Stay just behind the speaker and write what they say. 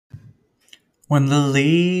When the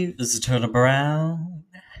leaves turn brown,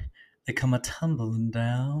 they come a tumbling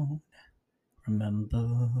down.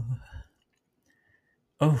 Remember?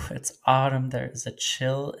 Oh, it's autumn. There is a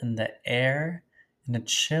chill in the air and a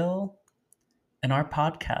chill in our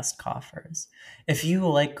podcast coffers. If you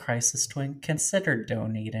like Crisis Twin, consider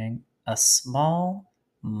donating a small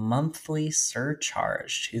monthly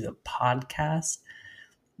surcharge to the podcast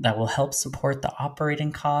that will help support the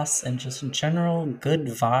operating costs and just general good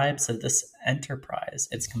vibes of this enterprise.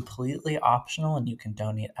 It's completely optional and you can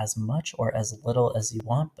donate as much or as little as you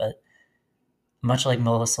want, but much like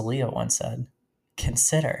Melissa Leo once said,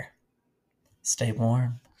 consider. Stay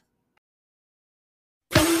warm.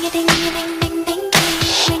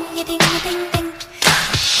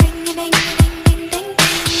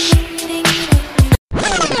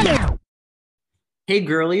 Hey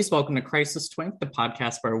girlies, welcome to Crisis Twink, the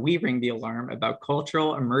podcast where we ring the alarm about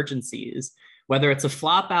cultural emergencies. Whether it's a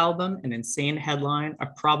flop album, an insane headline, a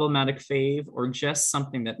problematic fave, or just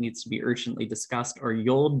something that needs to be urgently discussed or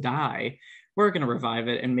you'll die, we're going to revive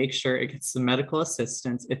it and make sure it gets the medical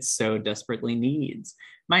assistance it so desperately needs.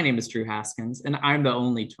 My name is Drew Haskins, and I'm the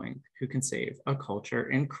only twink who can save a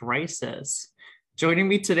culture in crisis. Joining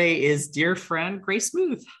me today is dear friend Grace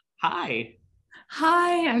Muth. Hi.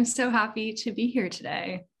 Hi, I'm so happy to be here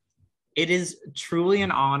today. It is truly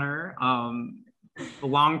an honor. A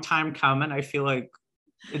long time coming. I feel like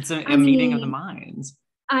it's a meeting of the minds.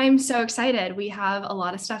 I'm so excited. We have a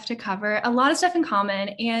lot of stuff to cover, a lot of stuff in common,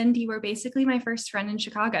 and you were basically my first friend in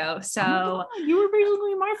Chicago. So you were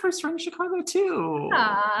basically my first friend in Chicago too.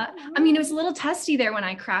 I mean, it was a little testy there when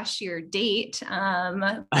I crashed your date,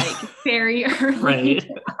 like very early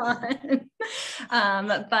on.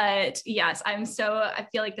 But yes, I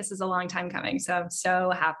feel like this is a long time coming. So I'm so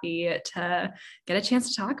happy to get a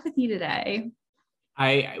chance to talk with you today.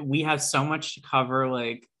 We have so much to cover.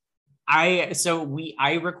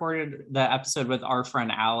 I recorded the episode with our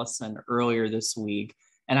friend Allison earlier this week,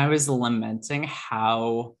 and I was lamenting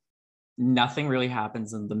how nothing really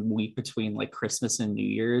happens in the week between like Christmas and New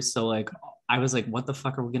Year's. So I was like, what the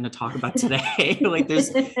fuck are we going to talk about today?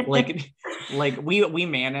 There's we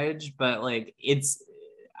manage, but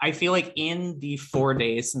I feel like in the 4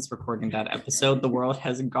 days since recording that episode, the world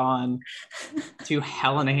has gone to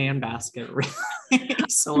hell in a handbasket, really.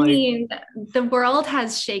 So I mean, the world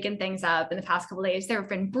has shaken things up in the past couple of days. There have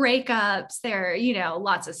been breakups,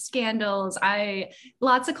 lots of scandals.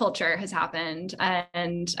 Lots of culture has happened,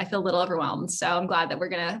 and I feel a little overwhelmed. So I'm glad that we're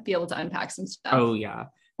going to be able to unpack some stuff. Oh, yeah.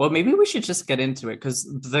 Well, maybe we should just get into it, because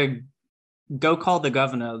the Go Call the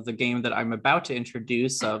Governor, the game that I'm about to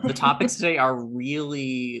introduce, the topics today are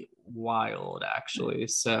really wild, actually.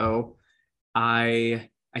 So I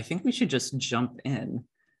think we should just jump in.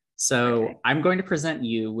 So okay. I'm going to present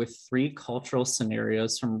you with 3 cultural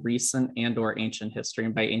scenarios from recent and or ancient history.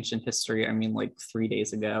 And by ancient history, I mean 3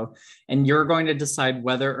 days ago. And you're going to decide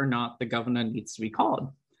whether or not the governor needs to be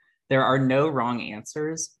called. There are no wrong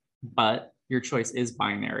answers, but your choice is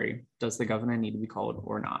binary. Does the governor need to be called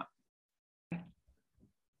or not?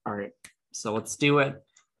 All right, so let's do it.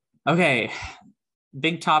 Okay,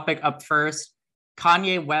 big topic up first.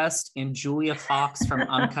 Kanye West and Julia Fox from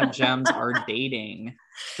Uncut Gems are dating.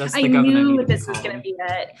 I knew this was going to be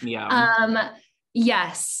it. Yeah.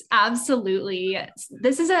 Yes, absolutely.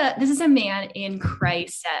 This is a man in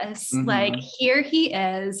crisis. Mm-hmm. Here he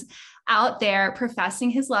is out there professing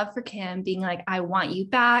his love for Kim, being like, I want you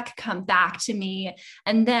back, come back to me.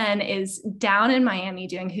 And then is down in Miami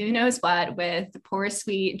doing who knows what with poor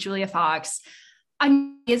sweet Julia Fox.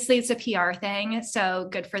 Obviously, it's a PR thing, so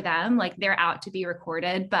good for them. They're out to be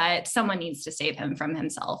recorded, but someone needs to save him from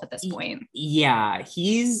himself at this point. Yeah,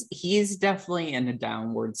 he's definitely in a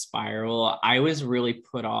downward spiral. I was really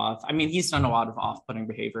put off. I mean, he's done a lot of off-putting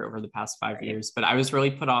behavior over the past 5 years, but I was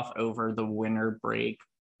really put off over the winter break,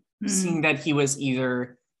 seeing that he was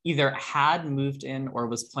either had moved in or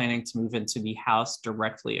was planning to move into the house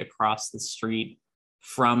directly across the street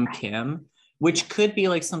from Kim, which could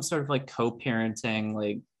be some sort of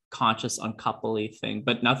co-parenting, conscious uncoupling thing.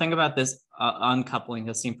 But nothing about this uncoupling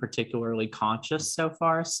has seemed particularly conscious so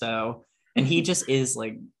far. So, and he just is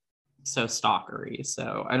so stalkery.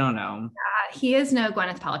 So I don't know. He is no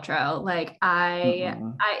Gwyneth Paltrow.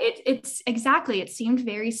 It's exactly, it seemed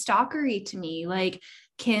very stalkery to me.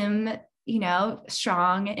 Kim,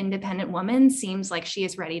 strong, independent woman, seems like she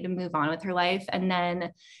is ready to move on with her life. And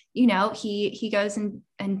then, he goes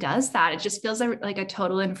and does that. It just feels like a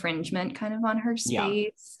total infringement kind of on her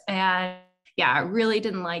space. Yeah. And yeah, I really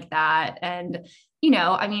didn't like that. And,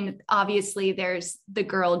 I mean, obviously there's the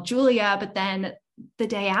girl Julia, but then the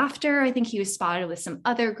day after, I think he was spotted with some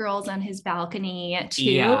other girls on his balcony too.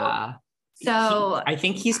 Yeah. So I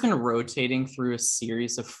think he's been rotating through a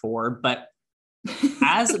series of 4, but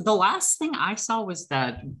as the last thing I saw was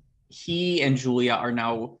that he and Julia are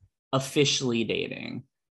now officially dating,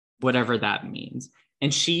 whatever that means.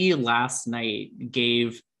 And she last night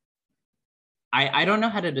gave, I don't know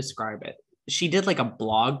how to describe it. She did like a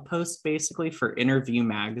blog post basically for Interview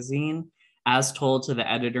Magazine, as told to the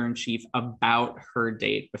editor in chief about her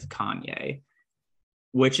date with Kanye,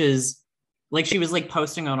 which is like she was like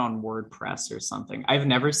posting it on WordPress or something. I've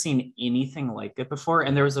never seen anything like it before.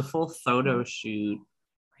 And there was a full photo shoot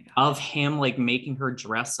of him like making her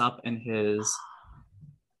dress up in his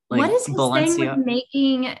like what is his thing with Balenciaga.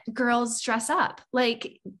 making girls dress up?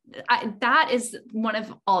 Like that is one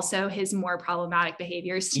of also his more problematic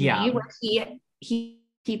behaviors to me, where he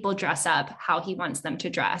people dress up how he wants them to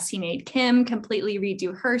dress. He made Kim completely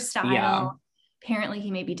redo her style. Yeah. Apparently he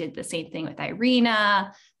maybe did the same thing with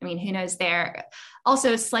Irina. I mean, who knows there.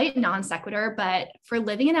 Also, slight non sequitur, but for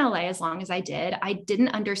living in LA as long as I did, I didn't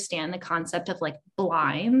understand the concept of like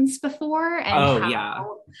blinds before. And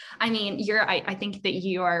I mean, I think that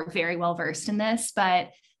you are very well versed in this, but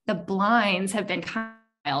the blinds have been kind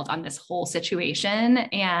of wild on this whole situation.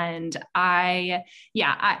 And I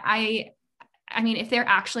mean, if they're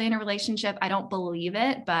actually in a relationship, I don't believe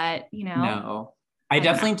it, but No, I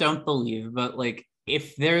definitely don't believe, but like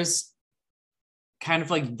if there's kind of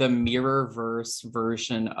like the mirrorverse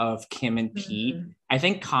version of Kim and Pete, I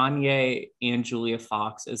think Kanye and Julia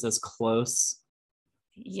Fox is as close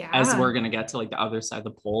as we're gonna get to like the other side of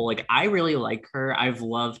the pole. Like I really like her. I've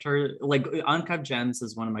loved her. Like Uncut Gems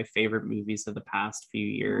is one of my favorite movies of the past few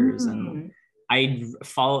years. And I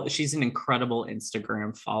follow, she's an incredible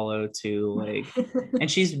Instagram follow too. Like, and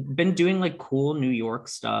she's been doing like cool New York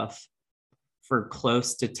stuff for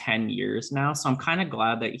close to 10 years now. So I'm kind of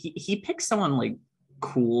glad that he picked someone like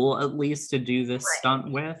cool at least to do this stunt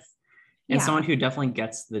with, and someone who definitely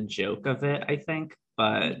gets the joke of it, I think.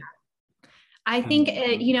 But I think,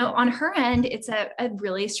 on her end, it's a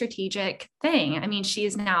really strategic thing. I mean, she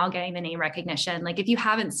is now getting the name recognition. Like if you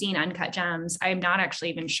haven't seen Uncut Gems, I'm not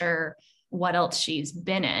actually even sure what else she's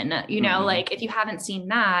been in, like if you haven't seen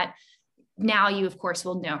that, now you of course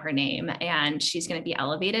will know her name and she's going to be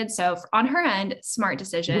elevated. So on her end, smart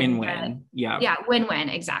decision. Win-win. Yeah, win-win,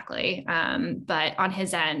 exactly. But on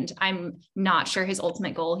his end, I'm not sure his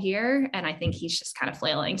ultimate goal here, and I think he's just kind of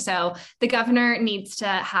flailing. So the governor needs to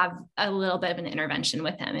have a little bit of an intervention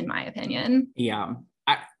with him, in my opinion. Yeah,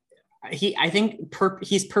 I think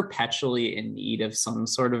he's perpetually in need of some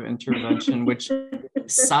sort of intervention, which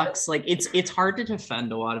sucks. Like it's hard to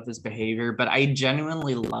defend a lot of his behavior, but I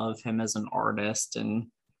genuinely love him as an artist, and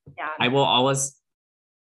I will always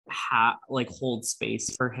hold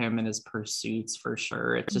space for him and his pursuits for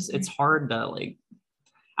sure. It's just it's hard to like,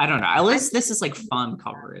 I don't know. At least this is like fun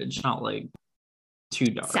coverage, not like too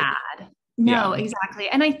dark. Sad. No, exactly.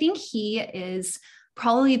 And I think he is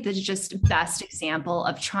probably the just best example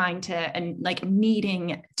of trying to and like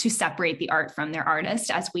needing to separate the art from their artist,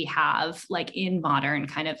 as we have like in modern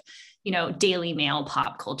kind of Daily Mail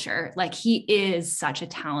pop culture. Like he is such a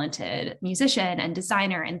talented musician and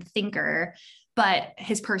designer and thinker, but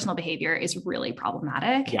his personal behavior is really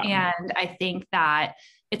problematic. And I think that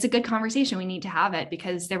it's a good conversation. We need to have it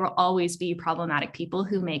because there will always be problematic people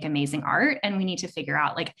who make amazing art, and we need to figure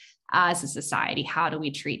out, like, as a society, how do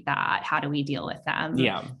we treat that? How do we deal with them?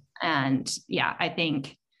 And I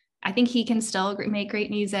think he can still make great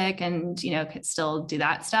music and, could still do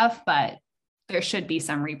that stuff, but there should be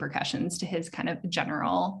some repercussions to his kind of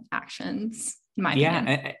general actions, in my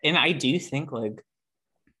opinion. And I do think like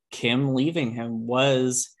Kim leaving him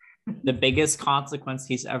was the biggest consequence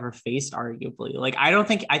he's ever faced, arguably. Like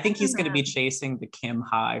I think he's going to be chasing the Kim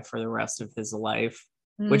high for the rest of his life,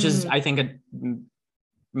 which is, I think,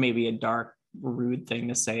 maybe a dark, rude thing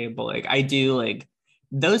to say, but like I do like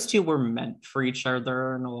those two were meant for each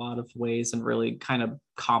other in a lot of ways and really kind of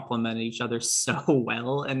complement each other so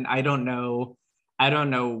well. And I don't know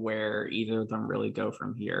where either of them really go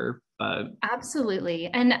from here, but absolutely.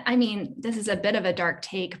 And I mean, this is a bit of a dark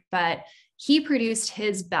take, but he produced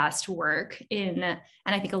his best work and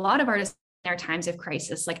I think a lot of artists in their times of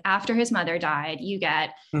crisis, like after his mother died, you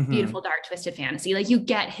get Beautiful Dark Twisted Fantasy. Like you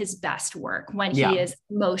get his best work when he is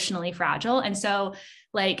emotionally fragile. And so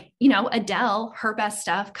like, Adele, her best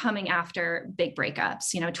stuff coming after big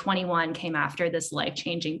breakups, 21 came after this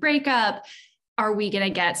life-changing breakup. Are we going to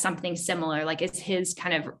get something similar? Like is his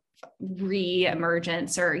kind of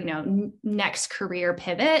re-emergence or, next career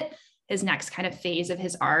pivot, his next kind of phase of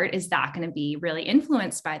his art, is that going to be really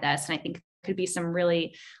influenced by this? And I think could be some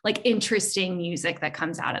really like interesting music that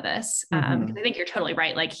comes out of this. Because I think you're totally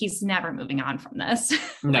right. Like he's never moving on from this.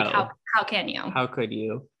 Like No. how can you? How could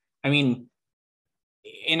you? I mean,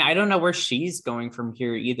 and I don't know where she's going from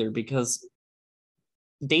here either, because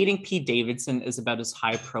dating Pete Davidson is about as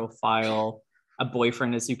high profile a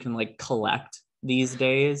boyfriend as you can like collect these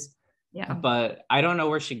days. Yeah. But I don't know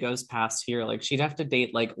where she goes past here. Like she'd have to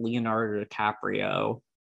date like Leonardo DiCaprio.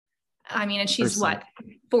 I mean, and she's what,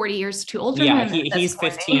 40 years too old for yeah, him? he's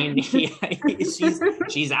 15.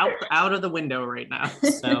 She's out of the window right now.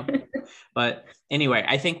 So, but anyway,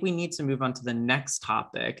 I think we need to move on to the next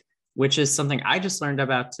topic, which is something I just learned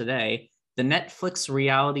about today. The Netflix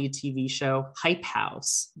reality TV show Hype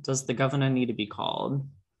House. Does the governor need to be called?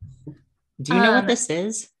 Do you know what this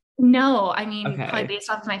is? No, I mean, probably based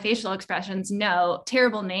off of my facial expressions, no.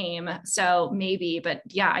 Terrible name. So maybe, but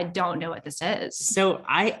yeah, I don't know what this is. So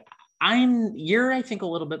you're I think a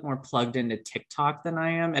little bit more plugged into TikTok than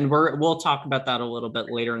I am, and we'll talk about that a little bit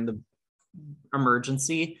later in the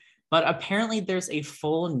emergency. But apparently there's a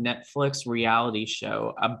full Netflix reality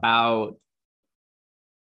show about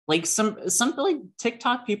like some like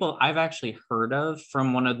TikTok people I've actually heard of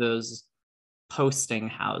from one of those posting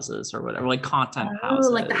houses or whatever, like content houses,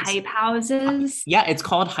 like the hype houses. Yeah, it's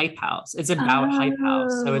called Hype House. It's about Hype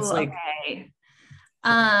House, so it's like okay.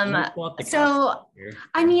 So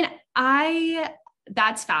I mean,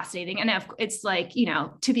 that's fascinating, and it's like, you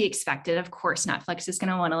know, to be expected. Of course, Netflix is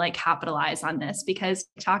going to want to like capitalize on this because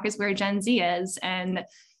TikTok is where Gen Z is, and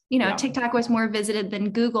you know, TikTok was more visited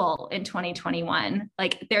than Google in 2021.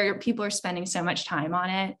 Like people are spending so much time on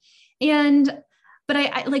it, but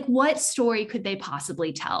I like, what story could they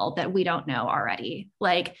possibly tell that we don't know already?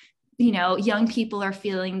 Like, you know, young people are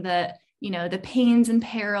feeling the pains and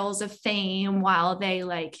perils of fame while they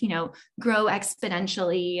like, you know, grow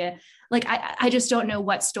exponentially. Like, I just don't know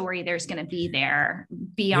what story there's going to be there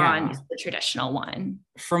beyond the traditional one.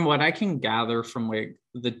 From what I can gather from like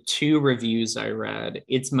the 2 reviews I read,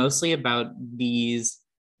 it's mostly about these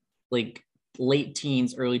like late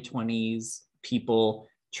teens, early 20s people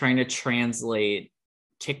trying to translate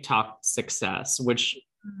TikTok success, which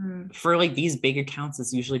for like these big accounts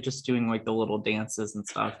is usually just doing like the little dances and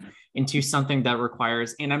stuff, into something that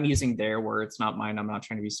requires, and I'm using their words, not mine, I'm not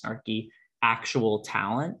trying to be snarky, actual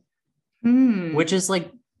talent, which is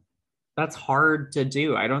like, that's hard to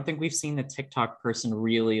do. I don't think we've seen a TikTok person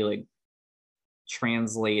really like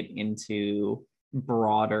translate into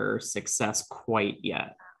broader success quite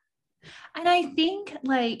yet. And I think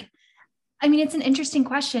like, I mean, it's an interesting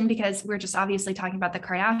question because we're just obviously talking about the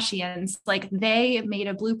Kardashians. Like they made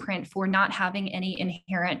a blueprint for not having any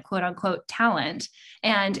inherent quote unquote talent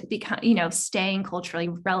and become, you know, staying culturally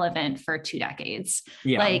relevant for 2 decades.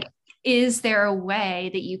 Yeah. Like, is there a way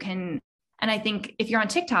that you can, and I think if you're on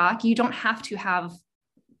TikTok, you don't have to have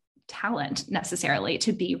talent necessarily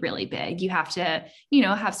to be really big. You have to, you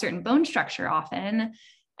know, have certain bone structure often.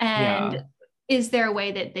 And is there a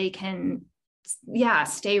way that they can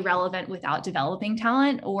stay relevant without developing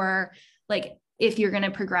talent? Or like, if you're going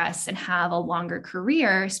to progress and have a longer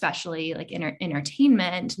career, especially like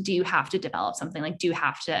entertainment, do you have to develop something? Like, do you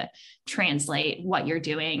have to translate what you're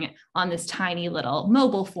doing on this tiny little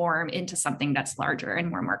mobile form into something that's larger and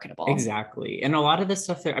more marketable? Exactly. And a lot of this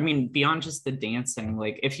stuff that, I mean, beyond just the dancing,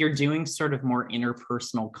 like if you're doing sort of more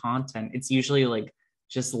interpersonal content, it's usually like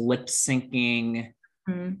just lip syncing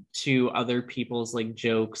to other people's like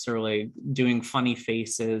jokes or like doing funny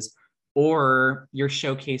faces, or you're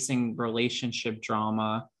showcasing relationship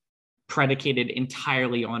drama predicated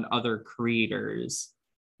entirely on other creators.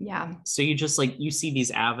 Yeah. So you just like, you see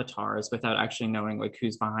these avatars without actually knowing like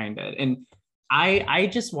who's behind it. And I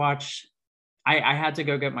just watched, I had to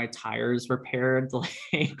go get my tires repaired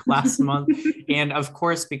like last month. And of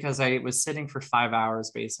course, because I was sitting for 5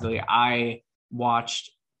 hours, basically, I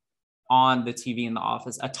watched on the TV in the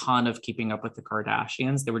office a ton of Keeping Up with the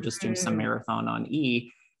Kardashians. They were just doing some marathon on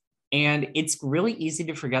E. And it's really easy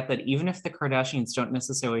to forget that even if the Kardashians don't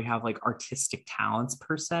necessarily have like artistic talents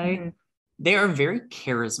per se, they are very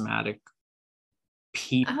charismatic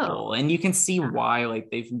people. And you can see why,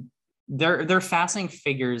 like they're fascinating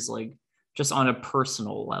figures, like just on a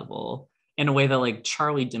personal level, in a way that like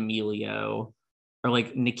Charlie D'Amelio or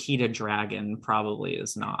like Nikita Dragon probably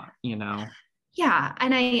is not, you know? Yeah.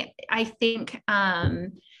 And I think,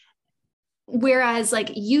 whereas like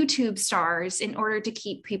YouTube stars, in order to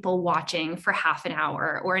keep people watching for half an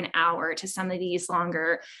hour or an hour to some of these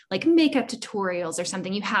longer like makeup tutorials or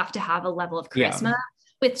something, you have to have a level of charisma.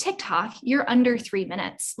 With TikTok, you're under 3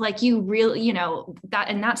 minutes. Like you really, you know,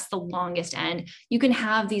 and that's the longest end. You can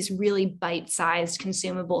have these really bite-sized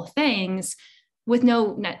consumable things with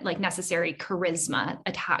no like necessary charisma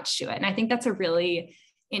attached to it. And I think that's a really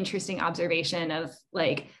interesting observation of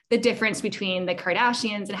like the difference between the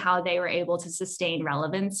Kardashians and how they were able to sustain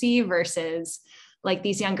relevancy versus like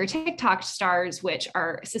these younger TikTok stars, which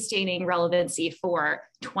are sustaining relevancy for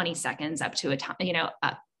 20 seconds up to a time,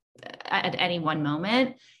 at any one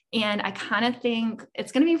moment. And I kind of think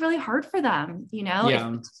it's going to be really hard for them, if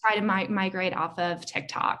to try to migrate off of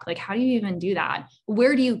TikTok. Like, how do you even do that?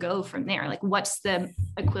 Where do you go from there? Like, what's the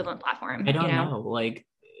equivalent platform? I don't know. Like,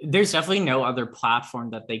 there's definitely no other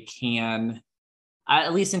platform that they can,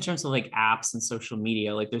 at least in terms of like apps and social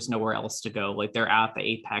media, like there's nowhere else to go. Like they're at the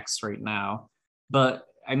apex right now. But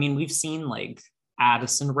I mean, we've seen like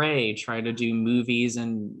Addison Rae try to do movies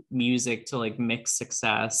and music to like mix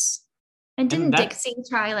success. And didn't Dixie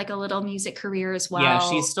try like a little music career as well? Yeah,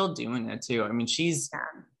 she's still doing it too. I mean,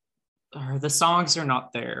 the songs are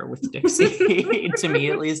not there with Dixie to me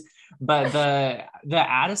at least. But the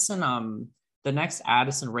next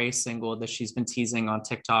Addison Rae single that she's been teasing on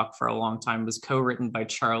TikTok for a long time was co-written by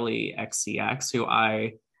Charlie XCX, who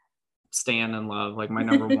I stan and love, like my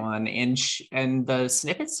number one. And the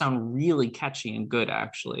snippets sound really catchy and good,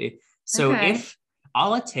 actually. So if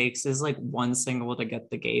all it takes is like one single to get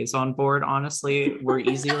the gays on board, honestly, we're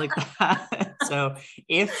easy like that. So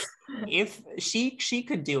if she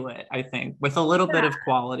could do it, I think with a little bit of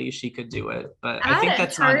quality, she could do it. But I think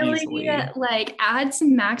that's not easily. Like add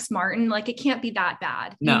some Max Martin, like it can't be that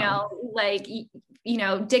bad. No. Like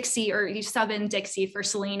Dixie, or you sub in Dixie for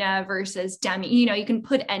Selena versus Demi. You can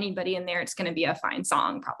put anybody in there. It's going to be a fine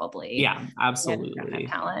song, probably. Yeah, absolutely.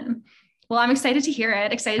 Talent. Well, I'm excited to hear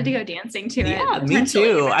it. Excited to go dancing to it. Yeah, me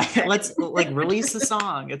too. Let's like release the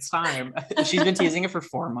song. It's time. She's been teasing it for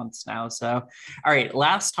 4 months now. So, all right.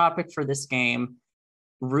 Last topic for this game.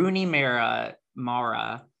 Rooney Mara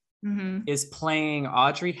is playing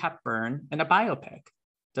Audrey Hepburn in a biopic.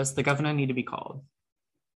 Does the governor need to be called?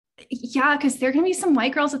 Yeah, because there can be some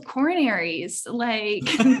white girls with coronaries. Like,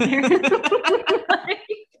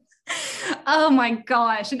 oh my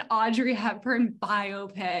gosh, an Audrey Hepburn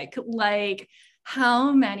biopic. Like,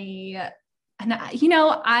 how many? And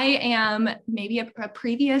I am maybe a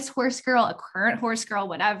previous horse girl, a current horse girl,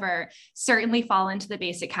 whatever, certainly fall into the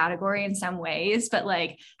basic category in some ways, but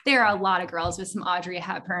like there are a lot of girls with some Audrey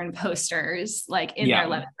Hepburn posters like in their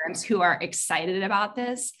living rooms who are excited about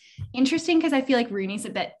this. Interesting, because I feel like Rooney's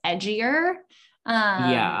a bit edgier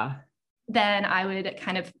than I would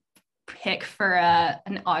kind of pick for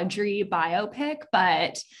an Audrey biopic.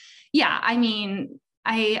 But yeah, I mean,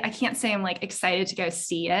 I can't say I'm like excited to go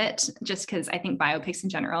see it, just because I think biopics in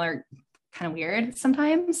general are kind of weird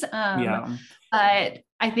sometimes. But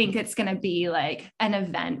I think it's going to be like an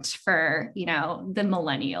event for, the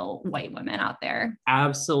millennial white women out there.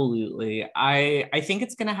 Absolutely. I think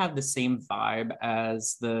it's going to have the same vibe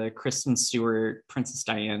as the Kristen Stewart Princess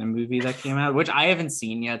Diana movie that came out, which I haven't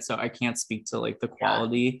seen yet, so I can't speak to like the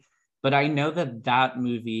quality, but I know that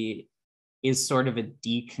movie is sort of a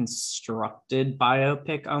deconstructed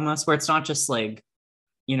biopic almost, where it's not just like,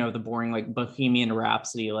 the boring like Bohemian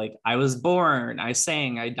Rhapsody, like I was born, I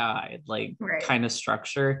sang, I died, like kind of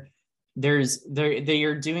structure. They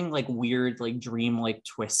are doing like weird like dream like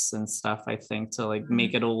twists and stuff, I think, to like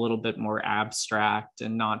make it a little bit more abstract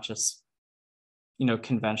and not just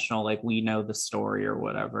conventional, like we know the story or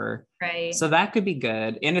whatever. Right. So that could be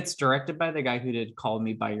good. And it's directed by the guy who did Call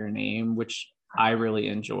Me by Your Name, which I really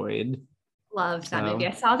enjoyed. Loved that movie.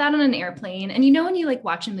 I saw that on an airplane. And when you like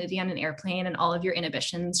watch a movie on an airplane and all of your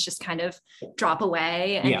inhibitions just kind of drop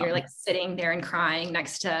away and you're like sitting there and crying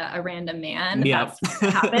next to a random man. That's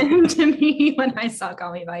what happened to me when I saw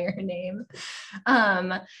Call Me by Your Name.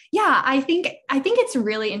 I think it's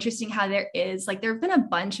really interesting how there have been a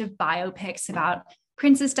bunch of biopics about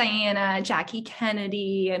Princess Diana, Jackie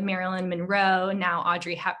Kennedy, Marilyn Monroe. Now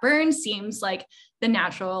Audrey Hepburn seems like the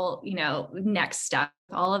natural, next step.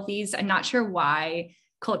 All of these, I'm not sure why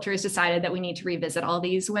culture has decided that we need to revisit all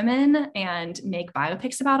these women and make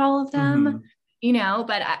biopics about all of them,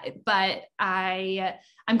 but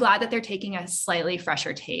I'm glad that they're taking a slightly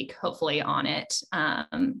fresher take, hopefully, on it.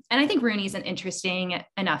 And I think Rooney's an interesting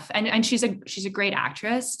enough, and she's a great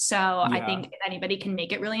actress. So I think if anybody can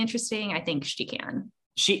make it really interesting, I think she can.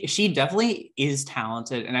 She definitely is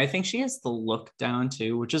talented, and I think she has the look down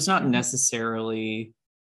too, which is not necessarily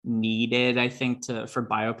needed, I think, for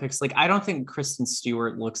biopics. Like I don't think Kristen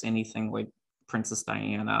Stewart looks anything like Princess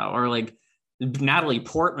Diana, or like Natalie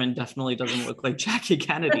Portman definitely doesn't look like Jackie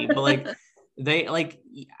Kennedy, but like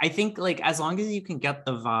I think like as long as you can get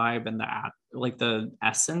the vibe and the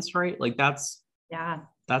essence right, like that's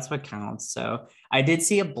that's what counts. So I did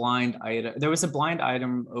see a blind item. There was a blind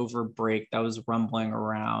item over break that was rumbling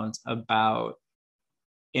around about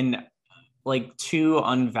in like two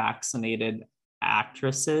unvaccinated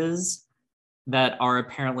actresses that are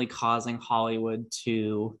apparently causing Hollywood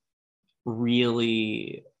to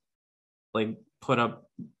really like put up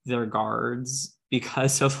their guards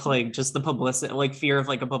because of like just the publicity, like fear of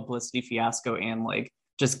like a publicity fiasco and like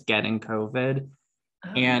just getting COVID. Oh,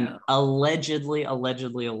 And no. allegedly,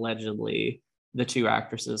 the two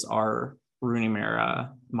actresses are Rooney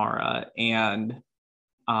Mara and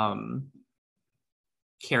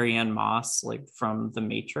Carrie Ann Moss, like from The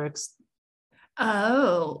Matrix.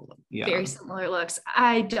 Oh, Yeah. very similar looks.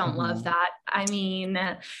 I don't love Mhm. that. I mean,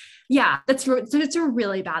 yeah, it's a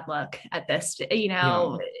really bad look at this,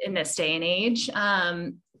 Yeah. in this day and age.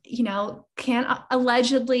 Can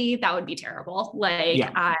allegedly that would be terrible. Like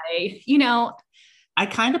Yeah. I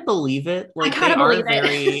kind of believe it. Like kind they of are believe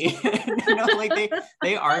very, it. like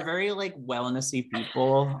they are very like wellnessy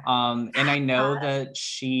people. And I know that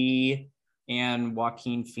she and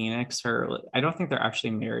Joaquin Phoenix I don't think they're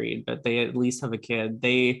actually married, but they at least have a kid.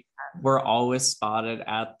 They were always spotted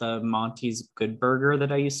at the Monty's Good Burger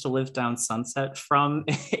that I used to live down Sunset from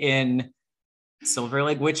in Silver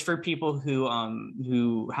Lake, which for people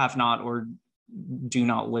who have not or do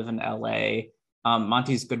not live in LA,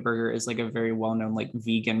 Monty's Good Burger is like a very well-known like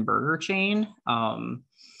vegan burger chain.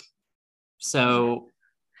 So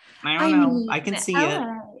I don't know. I can see it.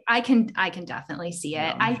 I can definitely see it.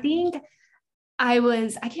 Yeah. I think I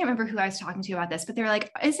can't remember who I was talking to about this, but they're like,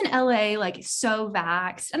 isn't LA like so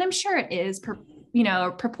vaxxed? And I'm sure it is,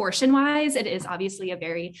 proportion wise, it is obviously a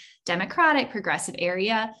very democratic, progressive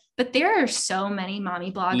area, but there are so many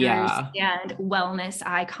mommy bloggers and wellness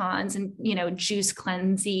icons and, juice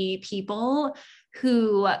cleansey people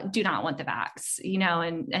who do not want the vax,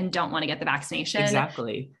 and don't want to get the vaccination.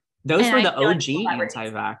 Exactly. Those were the OG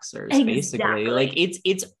anti-vaxxers, basically. Like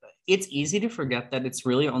it's easy to forget that it's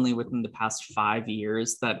really only within the past 5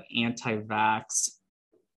 years that anti-vax,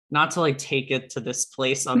 not to like take it to this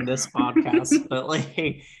place on this podcast, but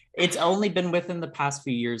like it's only been within the past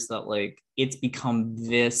few years that like it's become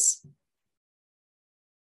this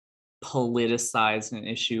politicized an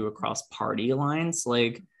issue across party lines.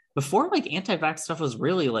 Like before, like anti-vax stuff was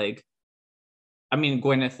really like, I mean,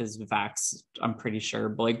 Gwyneth is vax, I'm pretty sure,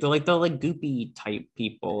 but like the like goopy type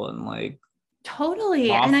people and like totally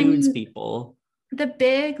raw and foods I mean, people. The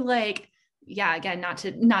big like, yeah, again, not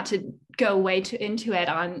to go way too into it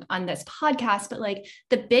on this podcast, but like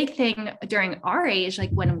the big thing during our age,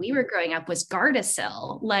 like when we were growing up, was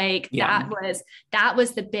Gardasil. Like that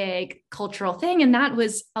was the big cultural thing, and that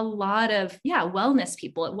was a lot of wellness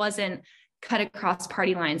people. It wasn't cut across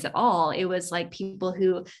party lines at all. It was like people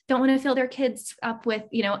who don't want to fill their kids up with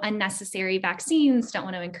unnecessary vaccines, don't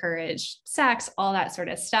want to encourage sex, all that sort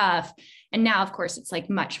of stuff. And now, of course, it's like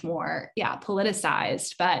much more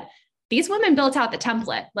politicized, but these women built out the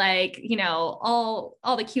template, like, all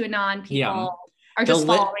the QAnon people are just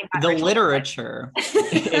following the literature,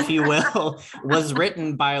 if you will, was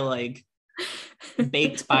written by like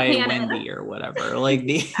baked by Wendy or whatever. Like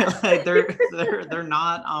like they're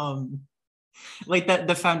not like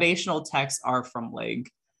the foundational texts are from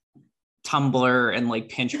like Tumblr and like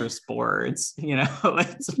Pinterest boards,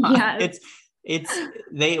 it's not, it's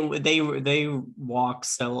they walk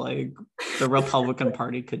so like the Republican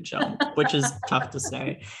Party could jump, which is tough to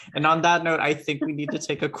say. And on that note, I think we need to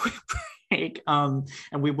take a quick break, and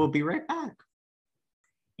we will be right back.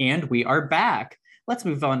 And we are back. Let's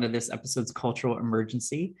move on to this episode's cultural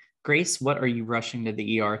emergency. Grace, what are you rushing to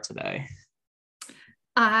the ER today?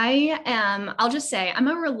 I'll just say I'm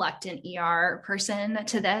a reluctant ER person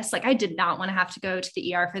to this. Like I did not want to have to go to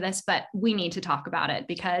the ER for this, but we need to talk about it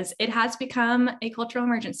because it has become a cultural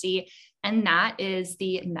emergency, and that is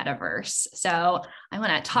the metaverse. So I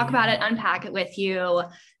want to talk about it, unpack it with you,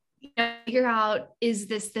 figure out, is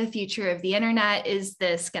this the future of the internet? Is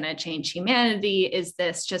this going to change humanity? Is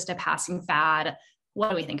this just a passing fad? What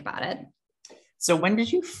do we think about it? So when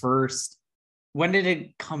did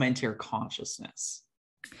it come into your consciousness?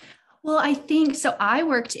 Well, I think so. I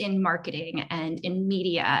worked in marketing and in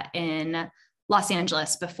media in Los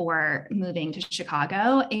Angeles before moving to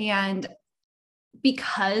Chicago. And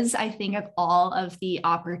because I think of all of the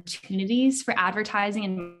opportunities for advertising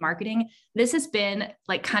and marketing, this has been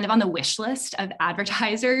like kind of on the wish list of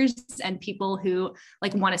advertisers and people who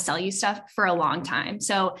like want to sell you stuff for a long time.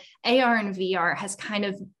 So AR and VR has kind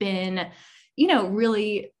of been,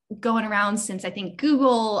 really going around since I think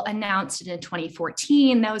Google announced it in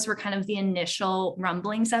 2014. Those were kind of the initial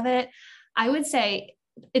rumblings of it. I would say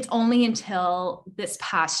it's only until this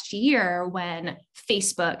past year when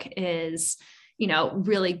Facebook is,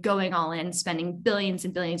 really going all in, spending billions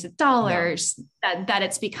and billions of dollars, that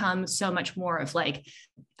it's become so much more of like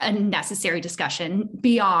a necessary discussion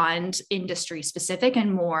beyond industry specific,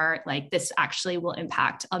 and more like this actually will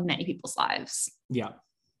impact many people's lives. Yeah.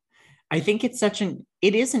 I think it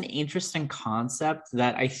is an interesting concept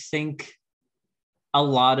that I think a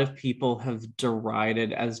lot of people have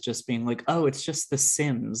derided as just being like, oh, it's just The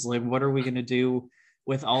Sims. Like, what are we going to do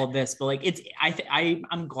with all of this? But like,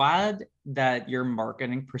 I'm glad that your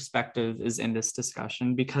marketing perspective is in this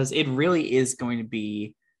discussion, because it really is going to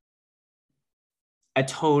be a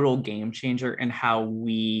total game changer in how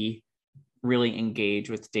we really engage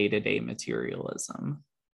with day-to-day materialism.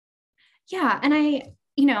 Yeah. And I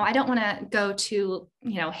don't want to go to,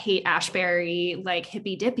 hate Ashbury, like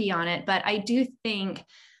hippy dippy on it, but I do think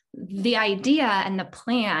the idea and the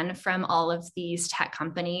plan from all of these tech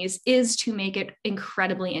companies is to make it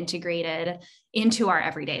incredibly integrated into our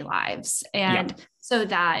everyday lives. And so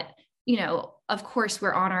that, of course,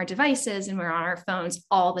 we're on our devices and we're on our phones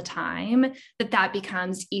all the time, that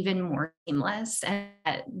becomes even more seamless. And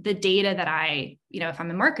the data that if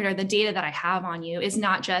I'm a marketer, the data that I have on you is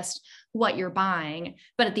not just what you're buying,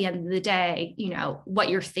 but at the end of the day, what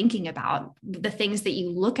you're thinking about, the things that you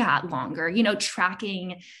look at longer,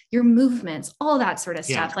 tracking your movements, all that sort of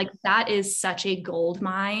stuff. Like that is such a gold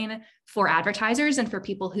mine for advertisers and for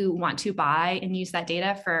people who want to buy and use that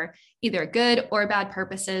data for either good or bad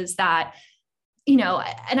purposes. That, and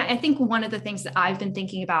I think one of the things that I've been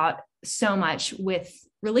thinking about so much with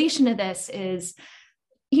relation to this is,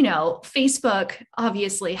 Facebook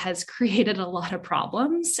obviously has created a lot of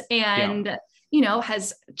problems and,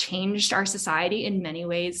 has changed our society in many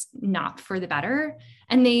ways, not for the better.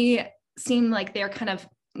 And they seem like they're kind of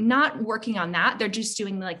not working on that. They're just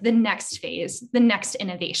doing like the next phase, the next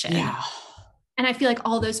innovation. Yeah. And I feel like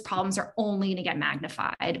all those problems are only going to get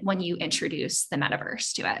magnified when you introduce the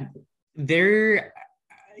metaverse to it.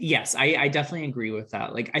 Yes, I definitely agree with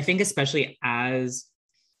that. Like, I think especially as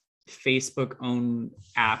Facebook owned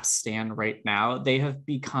apps stand right now, they have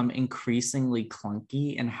become increasingly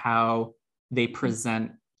clunky in how they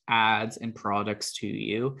present ads and products to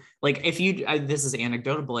you. Like, if you this is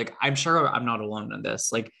anecdotal, but like, I'm sure I'm not alone in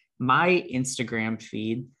this. Like, my Instagram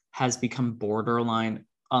feed has become borderline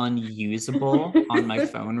unusable on my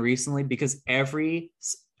phone recently, because every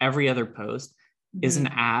other post is an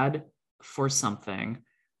ad for something,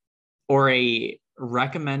 or a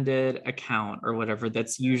recommended account or whatever,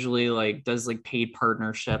 that's usually like does like paid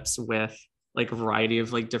partnerships with like a variety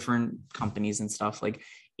of like different companies and stuff. Like,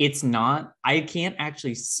 I can't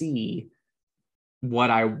actually see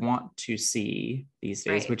what I want to see these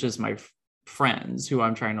days, which is my friends who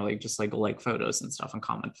I'm trying to like photos and stuff and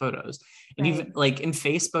comment photos. And even like in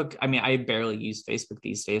Facebook, I mean, I barely use Facebook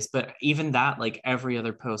these days, but even that, like every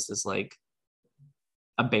other post is like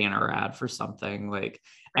a banner ad for something. Like,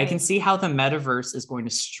 I can see how the metaverse is going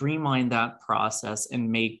to streamline that process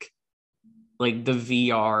and make like the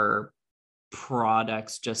VR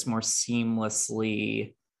products just more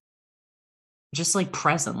seamlessly just like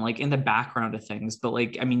present, like in the background of things. But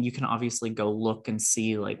like, I mean, you can obviously go look and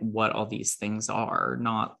see like what all these things are,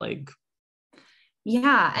 not like.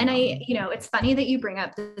 Yeah. And it's funny that you bring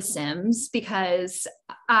up The Sims, because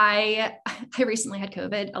I recently had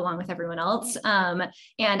COVID along with everyone else. And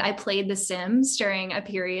I played The Sims during a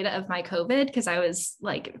period of my COVID because I was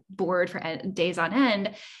like bored for days on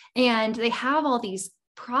end. And they have all these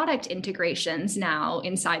product integrations now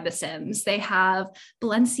inside The Sims. They have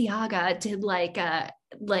Balenciaga did like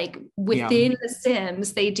within The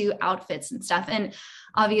Sims, they do outfits and stuff. And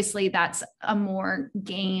obviously that's a more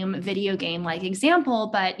video game like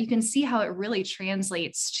example, but you can see how it really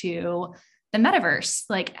translates to the metaverse.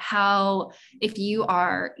 Like how, if you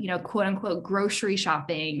are, quote unquote, grocery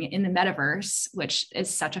shopping in the metaverse, which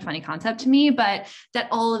is such a funny concept to me, but that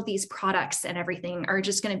all of these products and everything are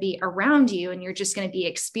just going to be around you, and you're just going to be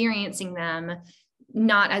experiencing them,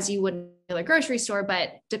 not as you would in a grocery store, but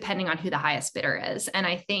depending on who the highest bidder is. And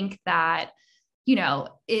I think that,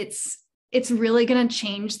 it's really going to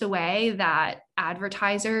change the way that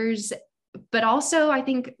advertisers, but also I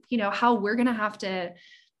think, how we're going to have to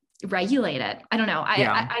regulate it. I don't know.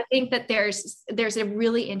 I think that there's a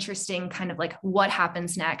really interesting kind of like what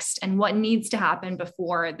happens next and what needs to happen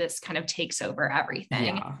before this kind of takes over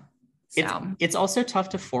everything. Yeah. So. It's also tough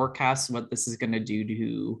to forecast what this is going to do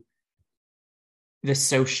to the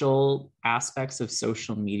social aspects of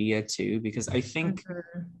social media too, because I think,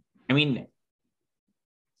 I mean,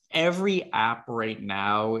 every app right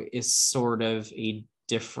now is sort of a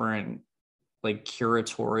different like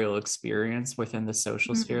curatorial experience within the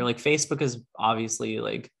social sphere. Like Facebook is obviously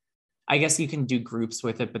like, I guess you can do groups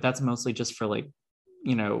with it, but that's mostly just for like,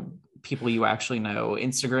 you know, people you actually know.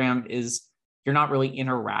 Instagram is, you're not really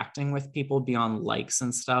interacting with people beyond likes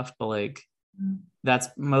and stuff, but like that's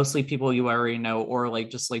mostly people you already know, or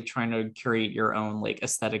like just like trying to curate your own like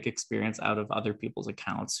aesthetic experience out of other people's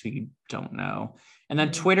accounts who you don't know. And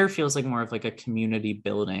then Twitter feels like more of like a community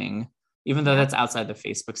building, even though that's outside the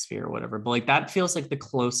Facebook sphere or whatever. But like that feels like the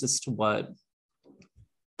closest to what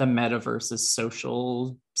the metaverse's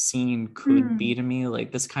social scene could be to me,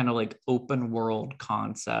 like this kind of like open world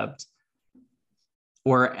concept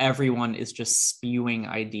where everyone is just spewing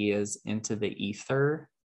ideas into the ether.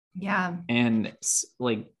 Yeah. And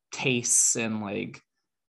like tastes and like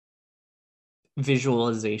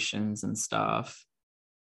visualizations and stuff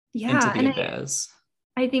into the abyss.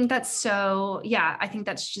 I think that's so, I think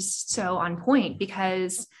that's just so on point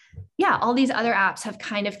because all these other apps have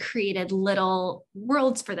kind of created little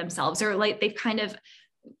worlds for themselves, or like they've kind of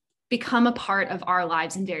become a part of our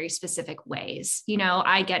lives in very specific ways. You know,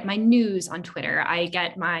 I get my news on Twitter. I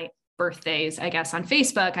get my birthdays, I guess, on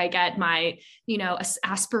Facebook. I get my, you know,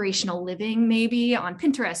 aspirational living maybe on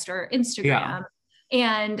Pinterest or Instagram.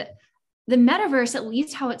 And the metaverse, at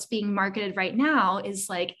least how it's being marketed right now, is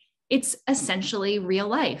like, it's essentially real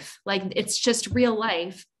life. Like it's just real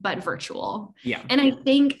life, but virtual. And I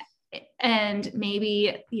think, and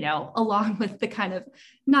maybe, you know, along with the kind of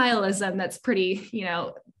nihilism that's pretty, you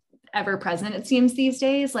know, ever present, it seems these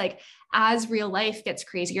days, like as real life gets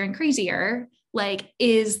crazier and crazier, like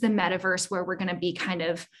is the metaverse where we're going to be kind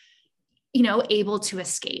of, you know, able to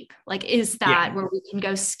escape? Like, is that where we can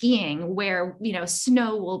go skiing, where, you know,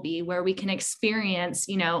 snow will be, where we can experience,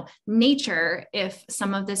 you know, nature if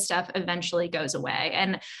some of this stuff eventually goes away?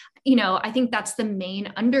 And, you know, I think that's the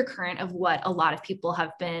main undercurrent of what a lot of people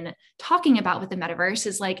have been talking about with the metaverse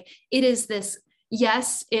is like, it is this,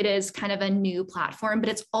 yes, it is kind of a new platform, but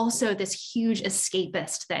it's also this huge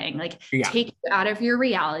escapist thing, like take you out of your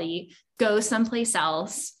reality, go someplace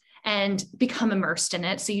else and become immersed in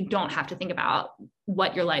it. So you don't have to think about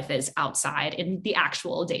what your life is outside in the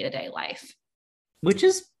actual day-to-day life. Which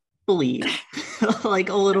is bleak, like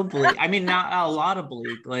a little bleak. I mean, not a lot of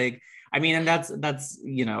bleak. Like, I mean, and that's,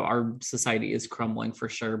 you know, our society is crumbling for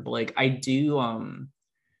sure. But like, I do,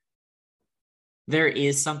 there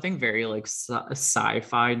is something very like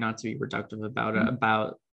sci-fi, not to be reductive about it,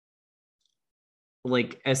 about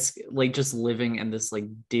like just living in this like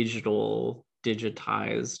digitized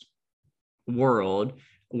world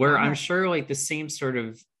where I'm sure like the same sort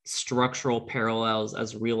of structural parallels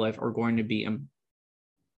as real life are going to be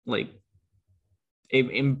like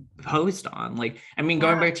imposed on. Like, I mean,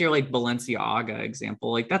 going back to your like Balenciaga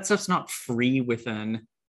example, like that stuff's not free within,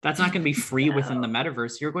 that's not going to be free within the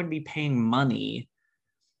metaverse. You're going to be paying money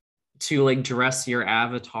to like dress your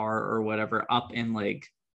avatar or whatever up in like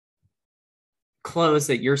clothes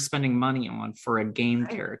that you're spending money on for a game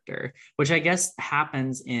character, which I guess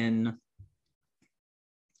happens in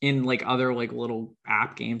like other like little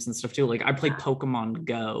app games and stuff too. Like I played Pokemon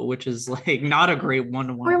Go, which is like not a great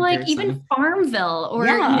one-to-one or comparison. like even Farmville, or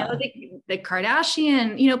you know, the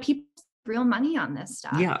Kardashian, you know, people real money on this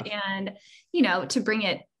stuff. And you know, to bring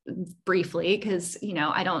it briefly, because you know,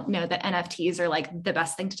 I don't know that NFTs are like the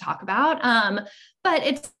best thing to talk about, but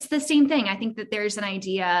it's the same thing. I think that there's an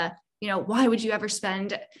idea, you know, why would you ever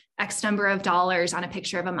spend X number of dollars on a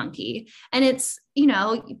picture of a monkey? And it's, you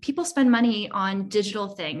know, people spend money on digital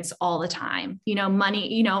things all the time, you know,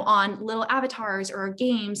 money, you know, on little avatars or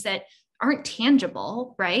games that aren't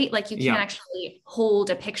tangible, right? Like you can't actually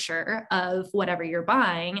hold a picture of whatever you're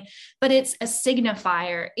buying, but it's a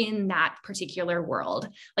signifier in that particular world.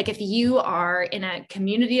 Like if you are in a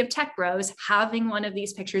community of tech bros, having one of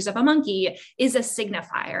these pictures of a monkey is a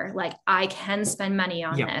signifier. Like I can spend money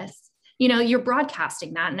on this. You know, you're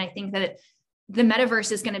broadcasting that. And I think that the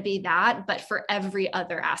metaverse is going to be that, but for every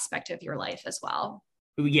other aspect of your life as well.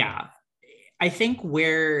 Yeah. I think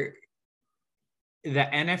where the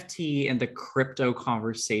NFT and the crypto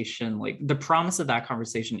conversation, like the promise of that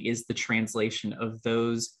conversation is the translation of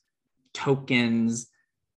those tokens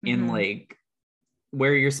in like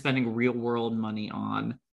where you're spending real world money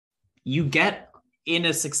on. You get in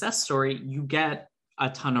a success story, you get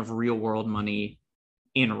a ton of real world money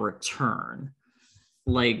in return,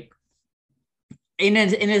 like in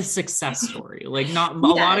a success story. Like not a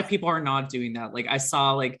lot of people are not doing that. Like I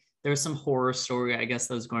saw like there was some horror story, I guess,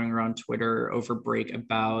 that was going around Twitter over break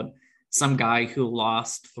about some guy who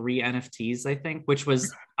lost 3 NFTs, I think, which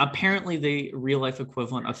was apparently the real life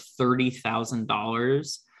equivalent of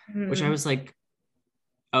 $30,000, which I was like,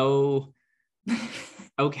 oh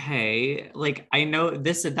okay, like I know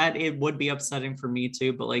this that it would be upsetting for me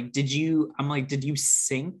too, but like did you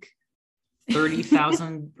sink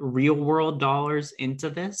 30,000 real world dollars into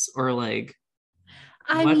this, or like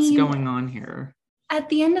I what's mean, going on here? at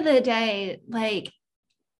the end of the day, like,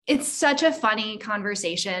 it's such a funny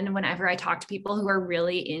conversation whenever I talk to people who are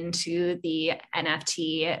really into the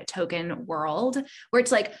NFT token world, where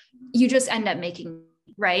it's like you just end up making,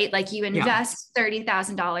 right? Like you Yeah. invest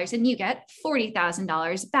 $30,000 and you get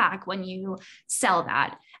 $40,000 back when you sell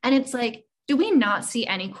that. And it's like, do we not see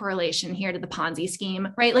any correlation here to the Ponzi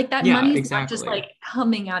scheme, right? Like that Yeah, money's not just exactly. like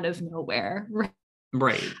coming out of nowhere. Right?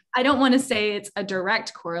 Right. I don't want to say it's a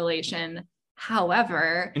direct correlation.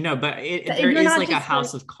 However, No, but there you're is not like a just like,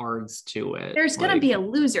 house of cards to it. there's going to Like, be a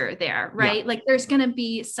loser there, yeah, right? Like there's going to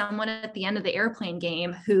be someone at the end of the airplane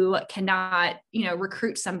game who cannot,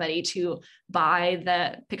 recruit somebody to buy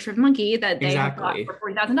the picture of the monkey that they have bought exactly.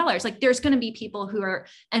 for $40,000. Like there's going to be people who are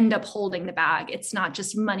end up holding the bag. It's not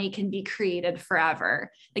just money can be created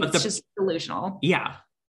forever. Like But it's just delusional. yeah,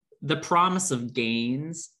 the promise of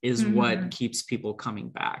gains is what Mhm. keeps people coming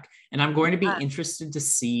back. And I'm going to be Yeah. interested to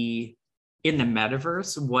see in the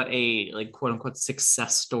metaverse what a like quote unquote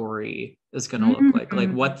success story is going to look like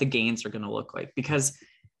Mhm. what the gains are going to look like. Because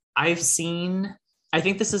I've seen, I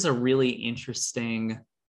think this is a really interesting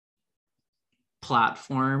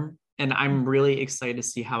platform, and I'm really excited to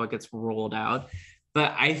see how it gets rolled out.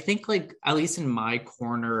 But I think, like, at least in my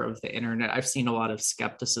corner of the internet, I've seen a lot of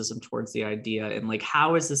skepticism towards the idea, and like,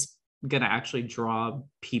 how is this going to actually draw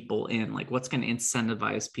people in? Like, what's going to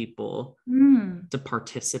incentivize people Mm. to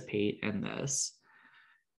participate in this?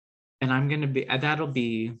 And I'm going to be, that'll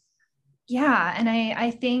be, Yeah. And I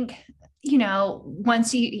think,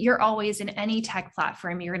 once you're always in any tech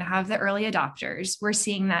platform, you're going to have the early adopters. We're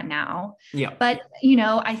seeing that now. yeah, But,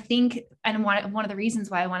 I think, and one of the reasons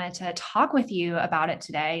why I wanted to talk with you about it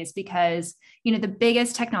today is because, the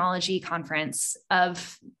biggest technology conference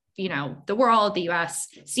of the world, the US,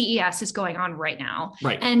 CES is going on right now.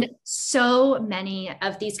 right. And so many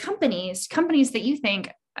of these companies that you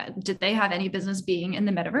think, did they have any business being in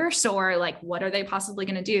the metaverse, or like what are they possibly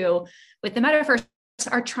going to do with the metaverse,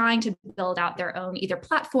 are trying to build out their own either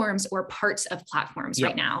platforms or parts of platforms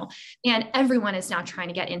right Yep. now. And everyone is now trying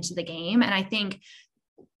to get into the game. And I think,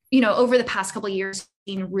 over the past couple of years,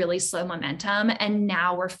 seen really slow momentum. And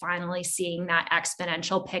now we're finally seeing that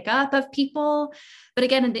exponential pickup of people. But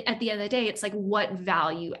again, at the end of the day, it's like, what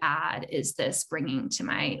value add is this bringing to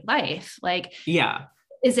my life? Like, Yeah.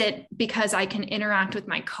 is it because I can interact with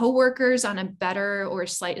my coworkers on a better or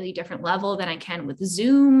slightly different level than I can with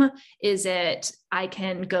Zoom? Is it I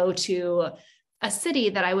can go to a city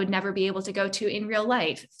that I would never be able to go to in real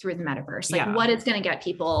life through the metaverse? Like, Yeah. what is going to get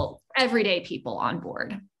people, everyday people, on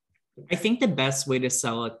board? I think the best way to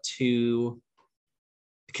sell it to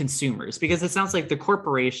consumers, because it sounds like the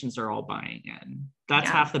corporations are all buying in. That's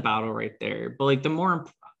Yeah. half the battle right there. But like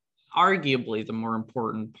arguably the more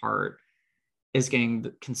important part is getting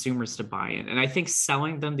the consumers to buy in. And I think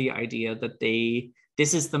selling them the idea that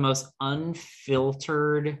this is the most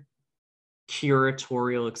unfiltered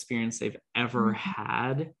curatorial experience they've ever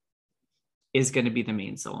had is going to be the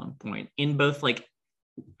main selling point, in both like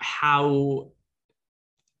how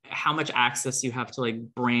much access you have to like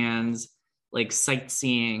brands, like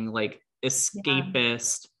sightseeing, like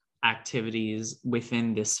escapist activities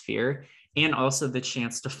within this sphere, and also the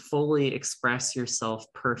chance to fully express yourself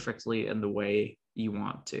perfectly in the way you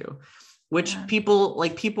want to, which people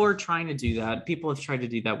are trying to do that. People have tried to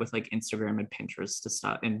do that with like Instagram and Pinterest to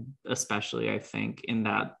start, and especially I think in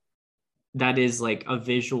that is like a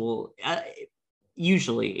visual,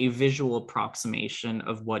 usually a visual approximation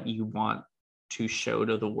of what you want to show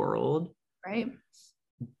to the world. Right.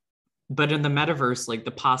 But in the metaverse, like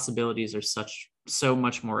the possibilities are so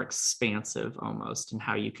much more expansive almost, and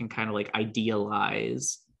how you can kind of like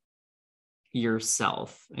idealize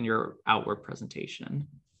yourself and your outward presentation.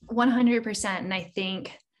 100%. And I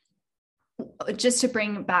think, just to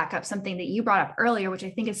bring back up something that you brought up earlier, which I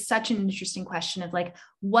think is such an interesting question of like,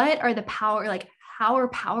 what are the power, like how are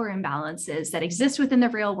power imbalances that exist within the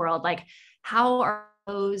real world? Like how are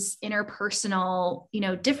those interpersonal,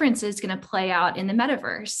 differences going to play out in the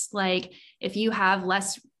metaverse? Like if you have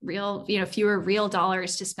less real, fewer real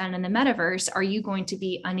dollars to spend in the metaverse, are you going to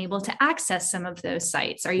be unable to access some of those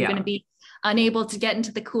sites? Are you going to be unable to get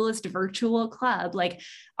into the coolest virtual club? Like,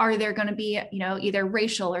 are there going to be, either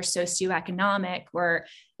racial or socioeconomic, or,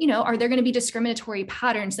 are there going to be discriminatory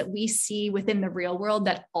patterns that we see within the real world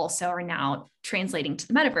that also are now translating to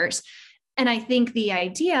the metaverse? And I think the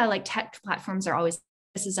idea, like tech platforms are always,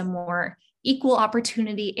 this is a more equal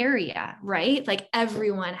opportunity area, right? Like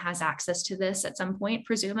everyone has access to this at some point,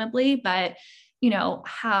 presumably, but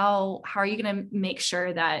how are you going to make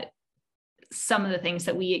sure that some of the things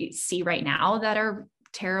that we see right now that are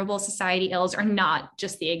terrible society ills are not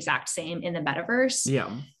just the exact same in the metaverse? Yeah.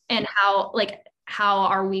 And how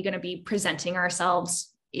are we going to be presenting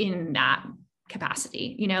ourselves in that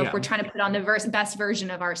capacity? If we're trying to put on the best version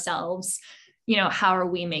of ourselves, how are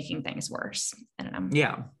we making things worse? I don't know.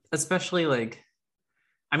 Yeah. Especially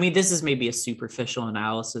this is maybe a superficial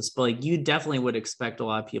analysis, but you definitely would expect a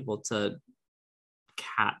lot of people to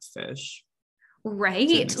catfish. Right.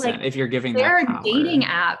 If you're giving there that are power. dating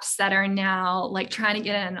apps that are now trying to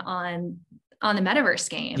get in on the metaverse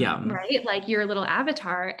game, right? Like your little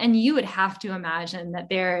avatar. And you would have to imagine that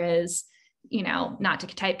there is, not to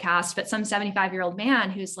typecast, but some 75-year-old man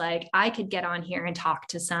who's like, I could get on here and talk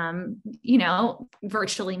to some,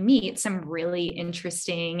 virtually meet some really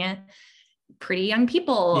interesting, pretty young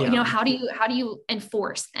people. How do you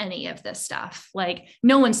enforce any of this stuff?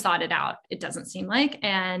 No one's thought it out, it doesn't seem like.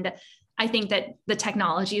 And I think that the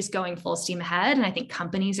technology is going full steam ahead, and I think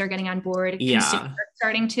companies are getting on board, consumers are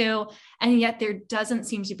starting to, and yet there doesn't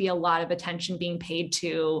seem to be a lot of attention being paid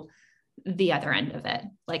to the other end of it.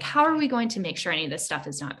 How are we going to make sure any of this stuff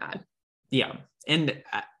is not bad? Yeah. And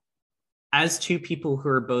as two people who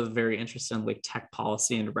are both very interested in tech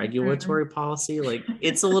policy and regulatory policy,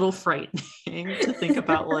 it's a little frightening to think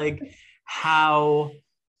about how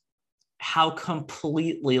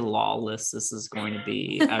completely lawless this is going to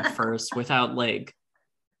be at first without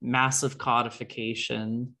massive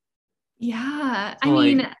codification. Yeah. I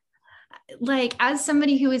mean, as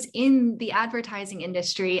somebody who is in the advertising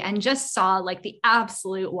industry and just saw the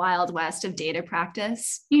absolute wild west of data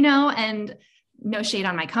practice, and no shade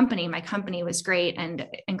on my company was great and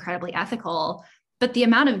incredibly ethical, but the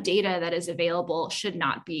amount of data that is available should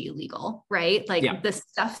not be illegal, right? The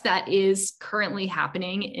stuff that is currently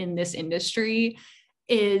happening in this industry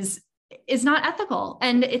is not ethical.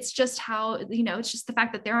 And it's just how, it's just the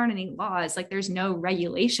fact that there aren't any laws, there's no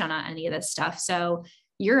regulation on any of this stuff. So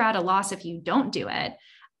you're at a loss if you don't do it.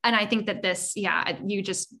 And I think that this, you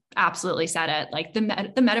just absolutely said it.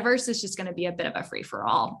 The metaverse is just going to be a bit of a free for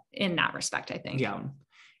all in that respect, I think. Yeah.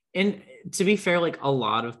 And to be fair, a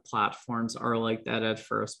lot of platforms are like that at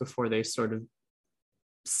first before they sort of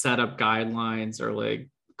set up guidelines or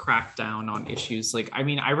crack down on issues. I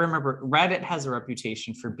remember Reddit has a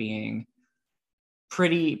reputation for being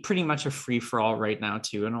pretty much a free for all right now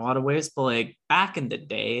too, in a lot of ways. But back in the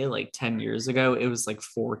day, 10 years ago, it was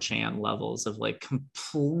 4chan levels of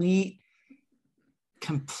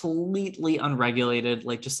completely unregulated,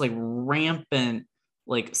 just rampant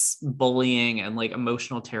bullying and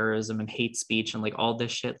emotional terrorism and hate speech and all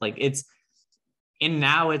this shit. And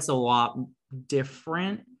now it's a lot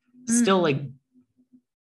different. Still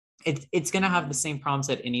it's gonna have the same problems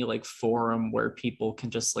at any forum where people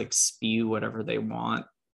can just spew whatever they want.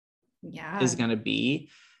 Is gonna be,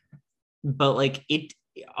 but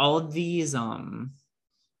all of these all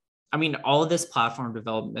of this platform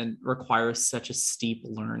development requires such a steep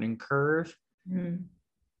learning curve. But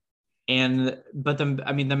the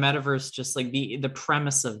metaverse, just the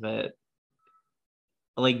premise of it,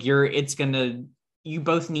 you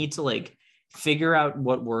both need to figure out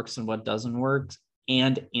what works and what doesn't work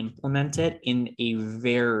and implement it in a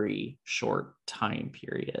very short time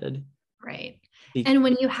period. Right. And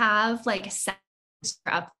when you have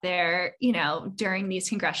up there, during these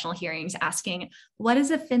congressional hearings asking, what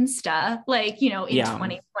is a Finsta? In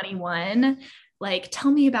 2021,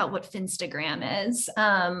 tell me about what Finstagram is.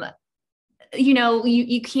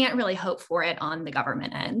 You can't really hope for it on the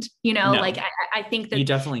government end, no. I think that you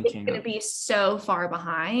definitely it's going to be so far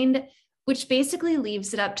behind, which basically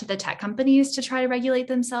leaves it up to the tech companies to try to regulate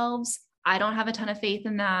themselves. I don't have a ton of faith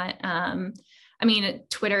in that.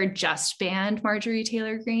 Twitter just banned Marjorie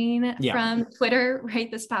Taylor Greene from Twitter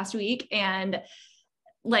this past week. And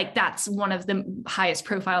that's one of the highest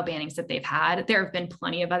profile bannings that they've had. There have been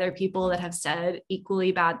plenty of other people that have said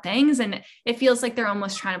equally bad things. And it feels like they're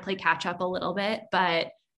almost trying to play catch up a little bit,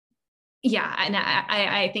 but and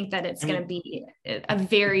I think that it's going to be a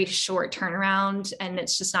very short turnaround, and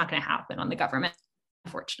it's just not going to happen on the government,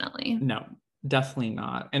 unfortunately. No, definitely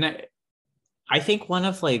not. And I think one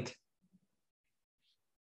of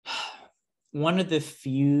the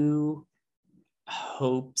few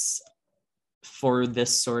hopes for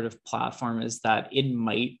this sort of platform is that it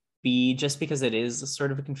might be, just because it is a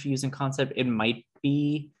sort of a confusing concept, it might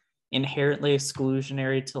be inherently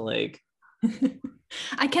exclusionary to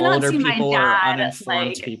I cannot older see people my dad, or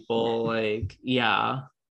uninformed people. 100%. Yeah.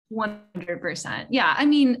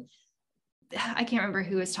 I can't remember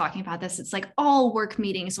who was talking about this. It's like all work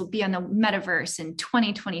meetings will be on the metaverse in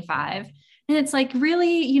 2025. And it's like,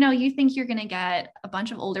 really, you think you're going to get a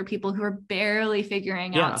bunch of older people who are barely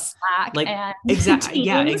figuring out Slack like and exactly. Teams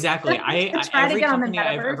Yeah, exactly. Every company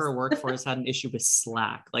I've metaverse. ever worked for has had an issue with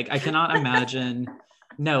Slack. Like I cannot imagine.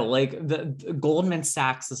 No, like the Goldman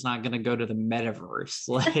Sachs is not going to go to the metaverse.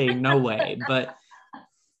 Like no way. But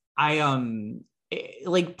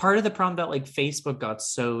like part of the problem that like Facebook got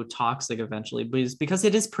so toxic eventually was because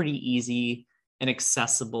it is pretty easy and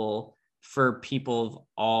accessible for people of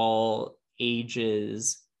all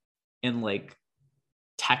ages and like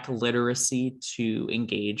tech literacy to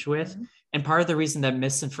engage with. Mm-hmm. And part of the reason that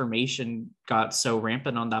misinformation got so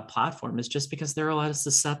rampant on that platform is just because there are a lot of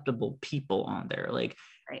susceptible people on there. Like,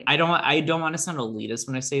 right. I don't want to sound elitist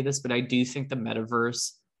when I say this, but I do think the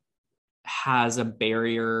metaverse has a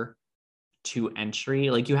barrier to entry.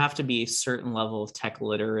 Like you have to be a certain level of tech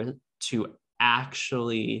literate to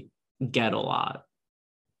actually get a lot.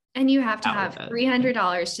 And you have to have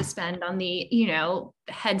 $300 to spend on the,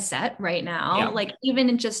 headset right now. Yeah. Like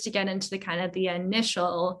even just to get into the kind of the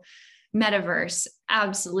initial metaverse,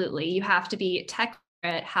 absolutely. You have to be tech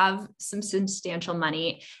literate, have some substantial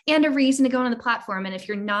money and a reason to go on the platform. And if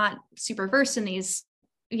you're not super versed in these,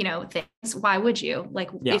 things, why would you? Like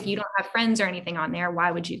if you don't have friends or anything on there,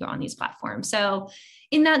 why would you go on these platforms? So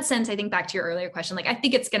in that sense, I think back to your earlier question, like I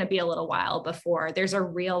think it's going to be a little while before there's a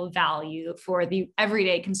real value for the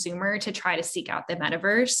everyday consumer to try to seek out the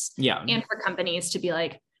metaverse. Yeah. And for companies to be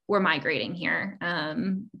like, we're migrating here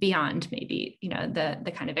beyond maybe,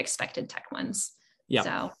 the kind of expected tech ones. Yeah.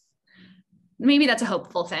 So maybe that's a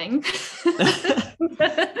hopeful thing.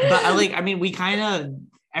 But we kind of,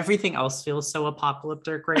 everything else feels so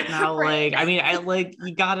apocalyptic right now. Right. Like,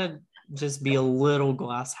 you gotta just be a little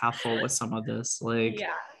glass half full with some of this. Like,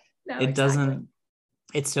 yeah, no, it doesn't,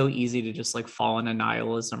 it's so easy to just like fall into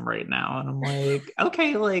nihilism right now. And I'm like,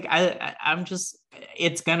 okay, like I'm just,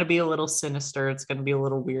 it's going to be a little sinister. It's going to be a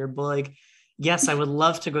little weird, but like, yes, I would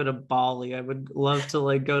love to go to Bali. I would love to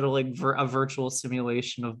like go to like a virtual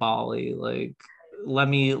simulation of Bali. Like, let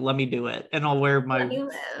me do it. And I'll wear my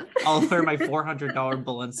 $400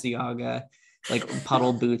 Balenciaga like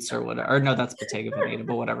puddle boots or whatever. Or no, that's Bottega Veneta,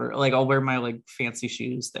 but whatever. Like I'll wear my like fancy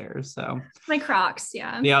shoes there. So my Crocs,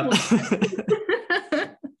 yeah. Yeah.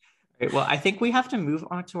 Right, well, I think we have to move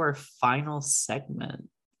on to our final segment.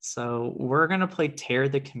 So we're gonna play Tear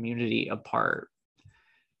the Community Apart.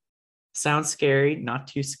 Sounds scary, not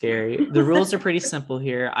too scary. The rules are pretty simple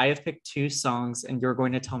here. I have picked 2 songs and you're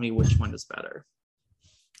going to tell me which one is better.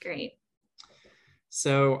 Great.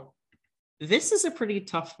 So this is a pretty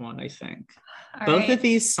tough one, I think. Both of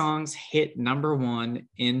these songs hit #1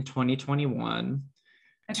 in 2021.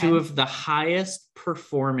 Okay. 2 of the highest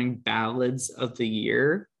performing ballads of the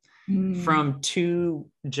year from 2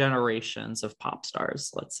 generations of pop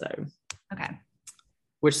stars, let's say. Okay.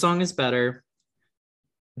 Which song is better?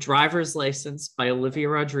 Driver's License by Olivia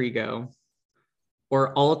Rodrigo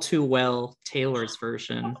or All Too Well, Taylor's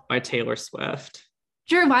version by Taylor Swift?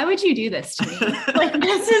 Drew, why would you do this to me? Like,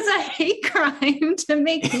 this is a hate crime to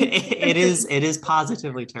make me. It is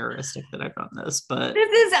positively terroristic that I've done this, but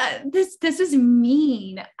this is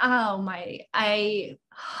mean. Oh my,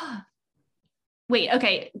 wait,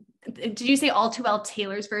 okay. Did you say All Too Well,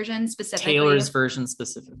 Taylor's version specifically? Taylor's version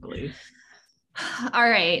specifically. All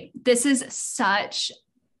right. This is such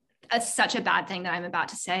a bad thing that I'm about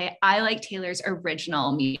to say. I like Taylor's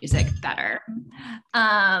original music better.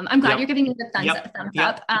 I'm glad you're giving me the thumbs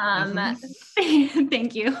up.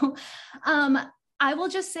 Thank you. I will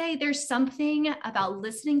just say there's something about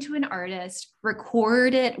listening to an artist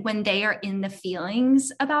record it when they are in the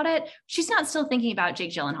feelings about it. She's not still thinking about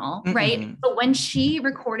Jake Gyllenhaal, right? But when she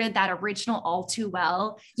recorded that original All Too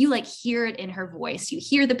Well, you like hear it in her voice. You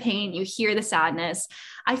hear the pain, you hear the sadness.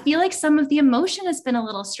 I feel like some of the emotion has been a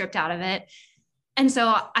little stripped out of it. And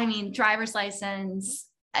so, I mean, Driver's License,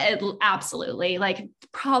 absolutely, like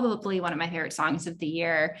probably one of my favorite songs of the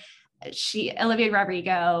year. Olivia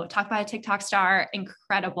Rodrigo, talk about a TikTok star,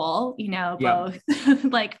 incredible, both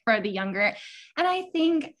like for the younger. And I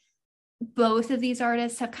think both of these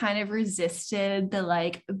artists have kind of resisted the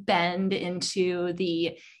like bend into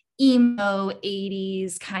the emo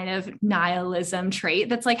 80s kind of nihilism trait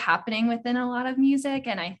that's like happening within a lot of music.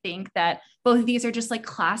 And I think that both of these are just like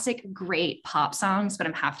classic, great pop songs, but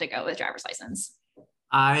I'm have to go with Driver's License.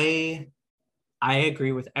 I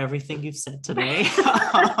agree with everything you've said today.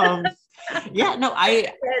 Yeah, no,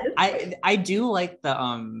 I do like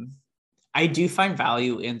the I do find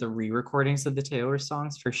value in the re-recordings of the Taylor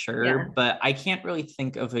songs for sure, but I can't really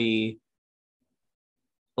think of a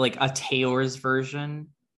Taylor's version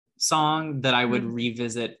song that I would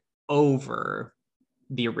revisit over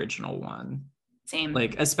the original one. Same.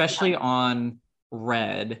 Like, especially on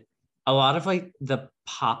Red, a lot of like the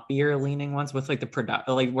poppier leaning ones with like the product,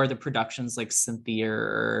 like where the production's like synthier,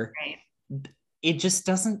 or Right. it just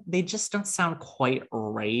doesn't, they just don't sound quite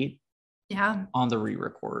right Yeah. on the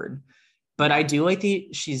re-record. But I do like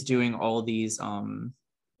she's doing all these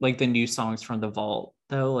like the new songs from the vault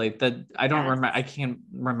though, like the I can't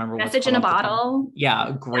remember what's Message in called a off the top. Bottle.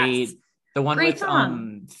 Yeah, great. Yes. The one Great with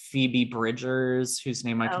song. Phoebe Bridgers, whose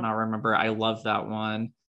name I cannot remember. I love that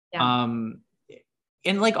one. Yeah.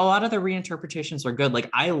 And like a lot of the reinterpretations are good. Like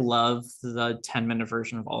I love the 10-minute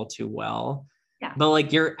version of All Too Well. Yeah. But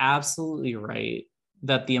like you're absolutely right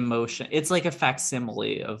that the emotion, it's like a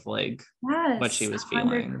facsimile of like what she was 100%.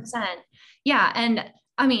 feeling. Yeah. And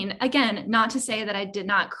I mean, again, not to say that I did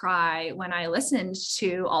not cry when I listened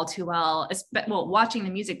to All Too Well, well, watching the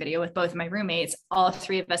music video with both of my roommates, all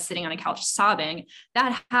three of us sitting on a couch sobbing,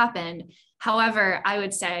 that happened. However, I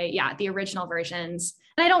would say, yeah, the original versions,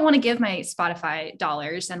 and I don't want to give my Spotify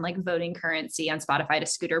dollars and like voting currency on Spotify to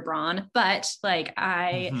Scooter Braun, but like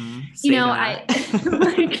I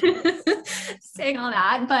like saying all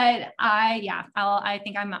that, but I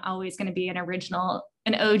think I'm always going to be an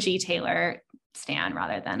OG Taylor stan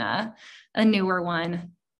rather than a newer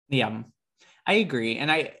one. Yeah, I agree.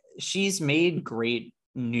 And she's made great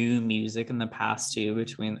new music in the past too,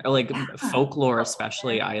 between like folklore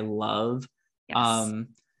especially, I love. Yes.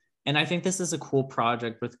 And I think this is a cool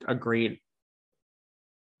project with a great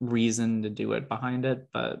reason to do it behind it.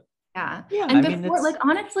 But yeah. I And mean, before, like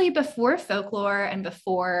honestly, before folklore and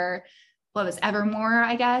before what was Evermore,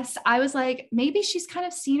 I guess, I was like, maybe she's kind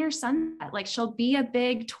of seen her sunset. Like she'll be a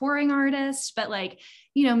big touring artist, but like,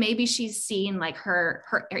 maybe she's seen like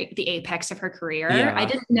the apex of her career. Yeah. I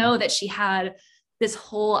didn't know that she had this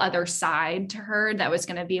whole other side to her that was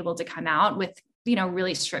going to be able to come out with,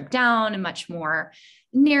 really stripped down and much more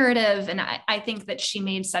narrative. And I think that she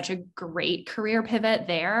made such a great career pivot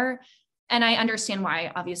there. And I understand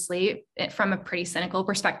why, obviously, from a pretty cynical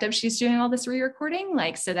perspective, she's doing all this re-recording,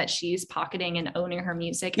 like so that she's pocketing and owning her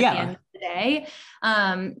music at the end of the day.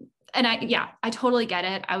 And I totally get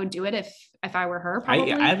it. I would do it if I were her,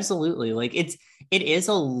 probably. Absolutely. Like it is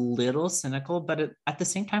a little cynical, but at the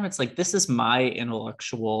same time, it's like, this is my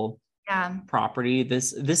intellectual property.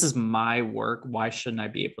 This is my work. Why shouldn't I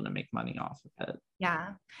be able to make money off of it? Yeah.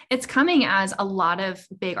 It's coming as a lot of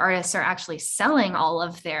big artists are actually selling all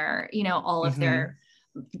of their, their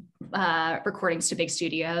recordings to big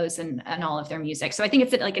studios and all of their music. So I think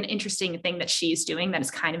it's like an interesting thing that she's doing that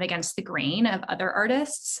is kind of against the grain of other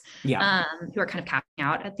artists who are kind of capping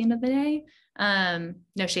out at the end of the day.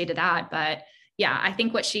 No shade to that, but yeah, I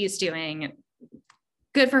think what she's doing,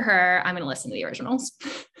 good for her. I'm going to listen to the originals.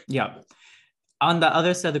 Yeah. On the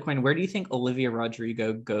other side of the coin, where do you think Olivia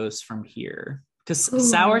Rodrigo goes from here? Because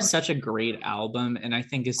Sour is such a great album, and I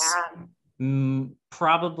think is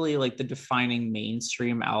probably like the defining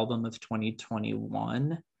mainstream album of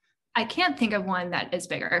 2021. I can't think of one that is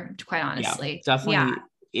bigger, quite honestly. Yeah, definitely.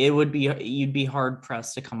 Yeah. You'd be hard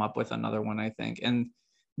pressed to come up with another one, I think.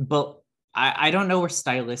 But I don't know where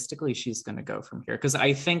stylistically she's going to go from here, because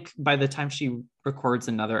I think by the time she records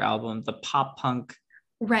another album, the pop punk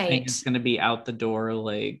thing is going to be out the door.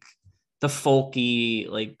 Like the folky,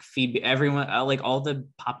 like Phoebe, everyone, like all the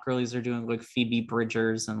pop girlies are doing like Phoebe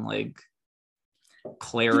Bridgers and like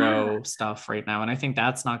Clairo stuff right now, and I think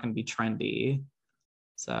that's not going to be trendy.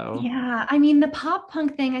 So yeah, I mean, the pop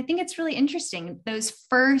punk thing, I think it's really interesting. Those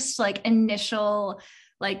first like initial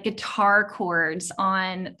like guitar chords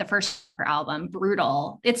on the first album,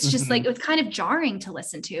 Brutal, it's just like, it was kind of jarring to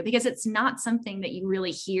listen to because it's not something that you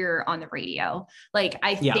really hear on the radio. Like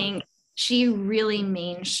I think she really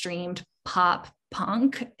mainstreamed pop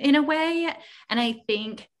punk in a way, and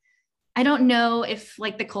I don't know if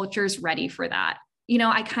like the culture's ready for that. The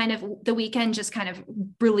Weeknd just kind of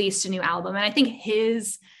released a new album, and I think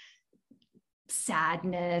his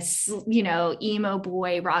sadness, emo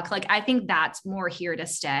boy rock, like I think that's more here to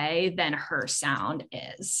stay than her sound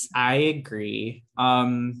is. I agree.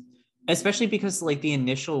 Especially because like the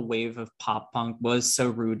initial wave of pop punk was so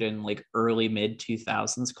rooted in like early mid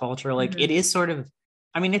 2000s culture. Like it is sort of,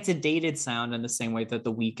 I mean, it's a dated sound in the same way that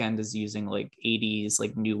The Weeknd is using like 80s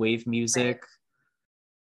like new wave music.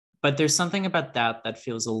 But there's something about that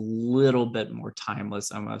feels a little bit more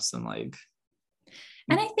timeless almost, and like,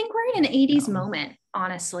 and I think we're in an 80s moment,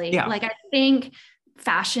 honestly. Like I think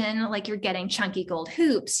fashion, like you're getting chunky gold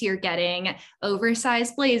hoops, you're getting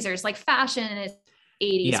oversized blazers, like fashion is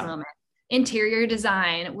 80s moment. interior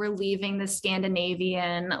design, we're leaving the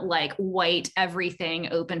Scandinavian, like white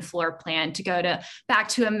everything open floor plan to go to back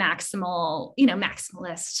to a maximal,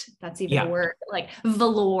 maximalist, that's even a word, like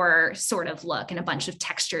velour sort of look and a bunch of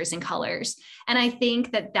textures and colors. And I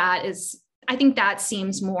think that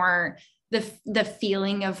seems more the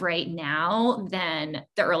feeling of right now than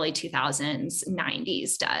the early 2000s,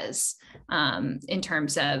 90s does, in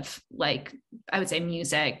terms of, like, I would say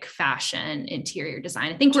music, fashion, interior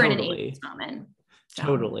design. I think we're in an 80s moment. So.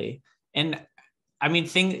 Totally. And I mean,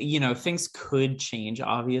 things could change,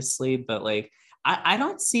 obviously, but like, I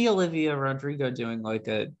don't see Olivia Rodrigo doing like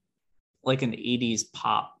an 80s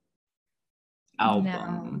pop album.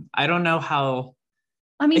 No. I don't know how.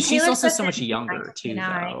 I mean, she's also so much younger too,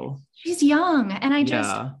 though. She's young, and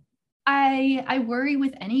I worry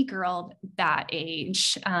with any girl that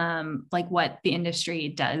age, like what the industry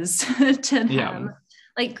does to them. Yeah.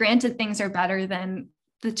 Like, granted, things are better than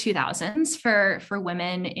the 2000s for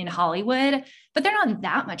women in Hollywood, but they're not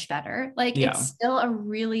that much better. Like, it's still a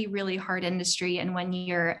really, really hard industry. And when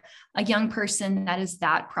you're a young person that is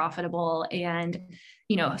that profitable and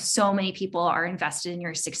so many people are invested in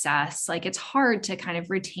your success, like, it's hard to kind of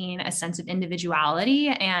retain a sense of individuality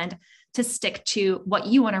and to stick to what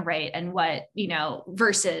you want to write and what,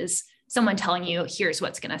 versus someone telling you, here's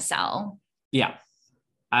what's going to sell. Yeah,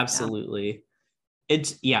 absolutely.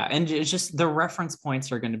 Yeah. And it's just, the reference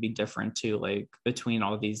points are going to be different too, like between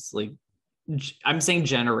all these, like, I'm saying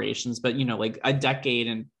generations, but like a decade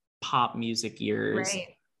in pop music years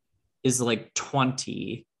is like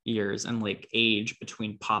 20 years, and like age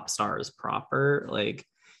between pop stars proper, like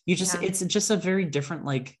it's just a very different,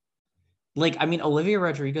 like I mean, Olivia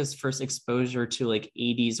Rodrigo's first exposure to like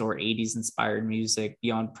 80s or 80s inspired music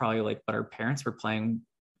beyond probably like what our parents were playing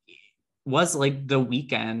was like The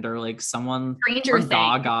Weeknd or like someone Stranger or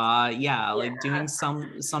Gaga, like doing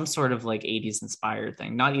some sort of like 80s inspired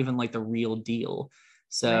thing, not even like the real deal.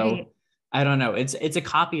 So I don't know, it's a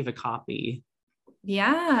copy of a copy.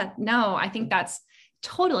 Yeah, no, I think that's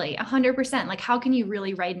totally 100%. Like, how can you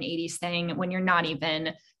really write an 80s thing when you're not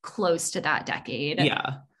even close to that decade?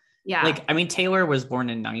 Yeah. Like, I mean, Taylor was born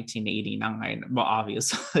in 1989. Well,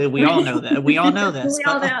 obviously, we all know that. We all know this. We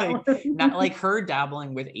all know. Like, not like her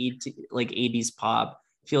dabbling with 80s pop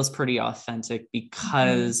feels pretty authentic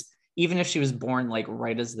because even if she was born like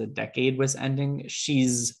right as the decade was ending,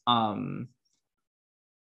 she's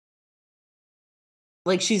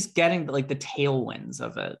like she's getting like the tailwinds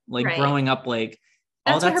of it, like growing up, like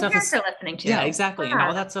that's all that stuff is listening to. Yeah, exactly. And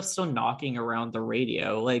all that stuff's still knocking around the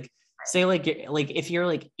radio. Like, say like if you're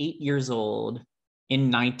like 8 years old in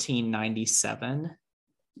 1997,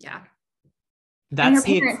 that's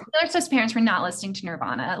Taylor Swift's parents were not listening to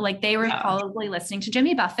Nirvana. Like, they were probably listening to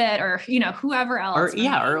Jimmy Buffett or whoever else,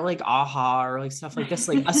 or like Aha or like stuff like this.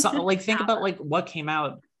 Like a song, like think about like what came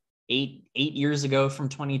out eight years ago from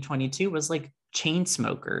 2022 was like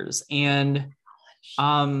Chainsmokers and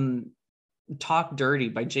Talk Dirty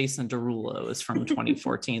by Jason Derulo is from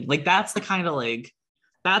 2014. Like, that's the kind of like,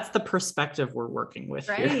 that's the perspective we're working with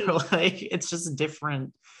here. Like, it's just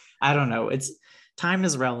different. I don't know. It's, time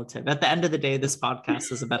is relative. At the end of the day, this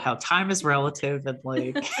podcast is about how time is relative and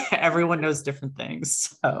like everyone knows different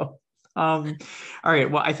things. So, all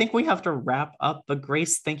right. Well, I think we have to wrap up, but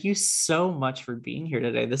Grace, thank you so much for being here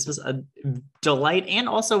today. This was a delight and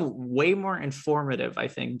also way more informative, I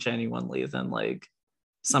think, genuinely, than like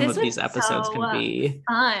some of these episodes can be.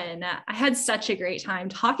 Fun. I had such a great time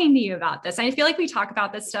talking to you about this. I feel like we talk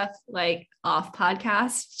about this stuff like off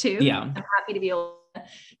podcast too. Yeah. I'm happy to be able to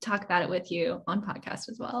talk about it with you on podcast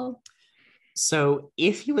as well. So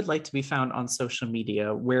if you would like to be found on social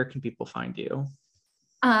media, where can people find you?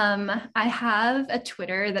 I have a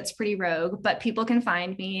Twitter that's pretty rogue, but people can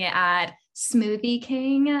find me at Smoothie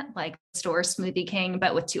King, like store Smoothie King,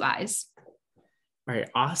 but with 2 eyes. All right,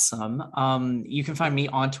 awesome. You can find me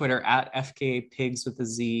on Twitter at FKPigs with a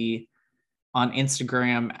Z, on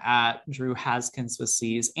Instagram at Drew Haskins with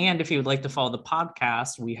C's. And if you would like to follow the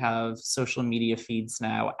podcast, we have social media feeds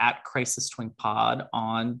now at Crisis Twink Pod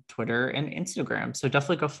on Twitter and Instagram. So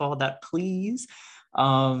definitely go follow that, please.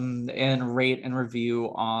 And rate and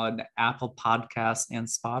review on Apple Podcasts and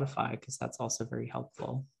Spotify, because that's also very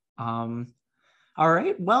helpful. All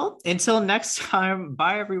right, well, until next time,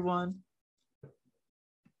 bye everyone.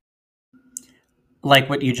 Like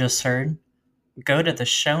what you just heard, go to the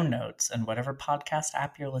show notes and whatever podcast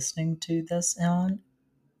app you're listening to this on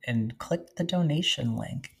and click the donation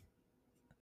link.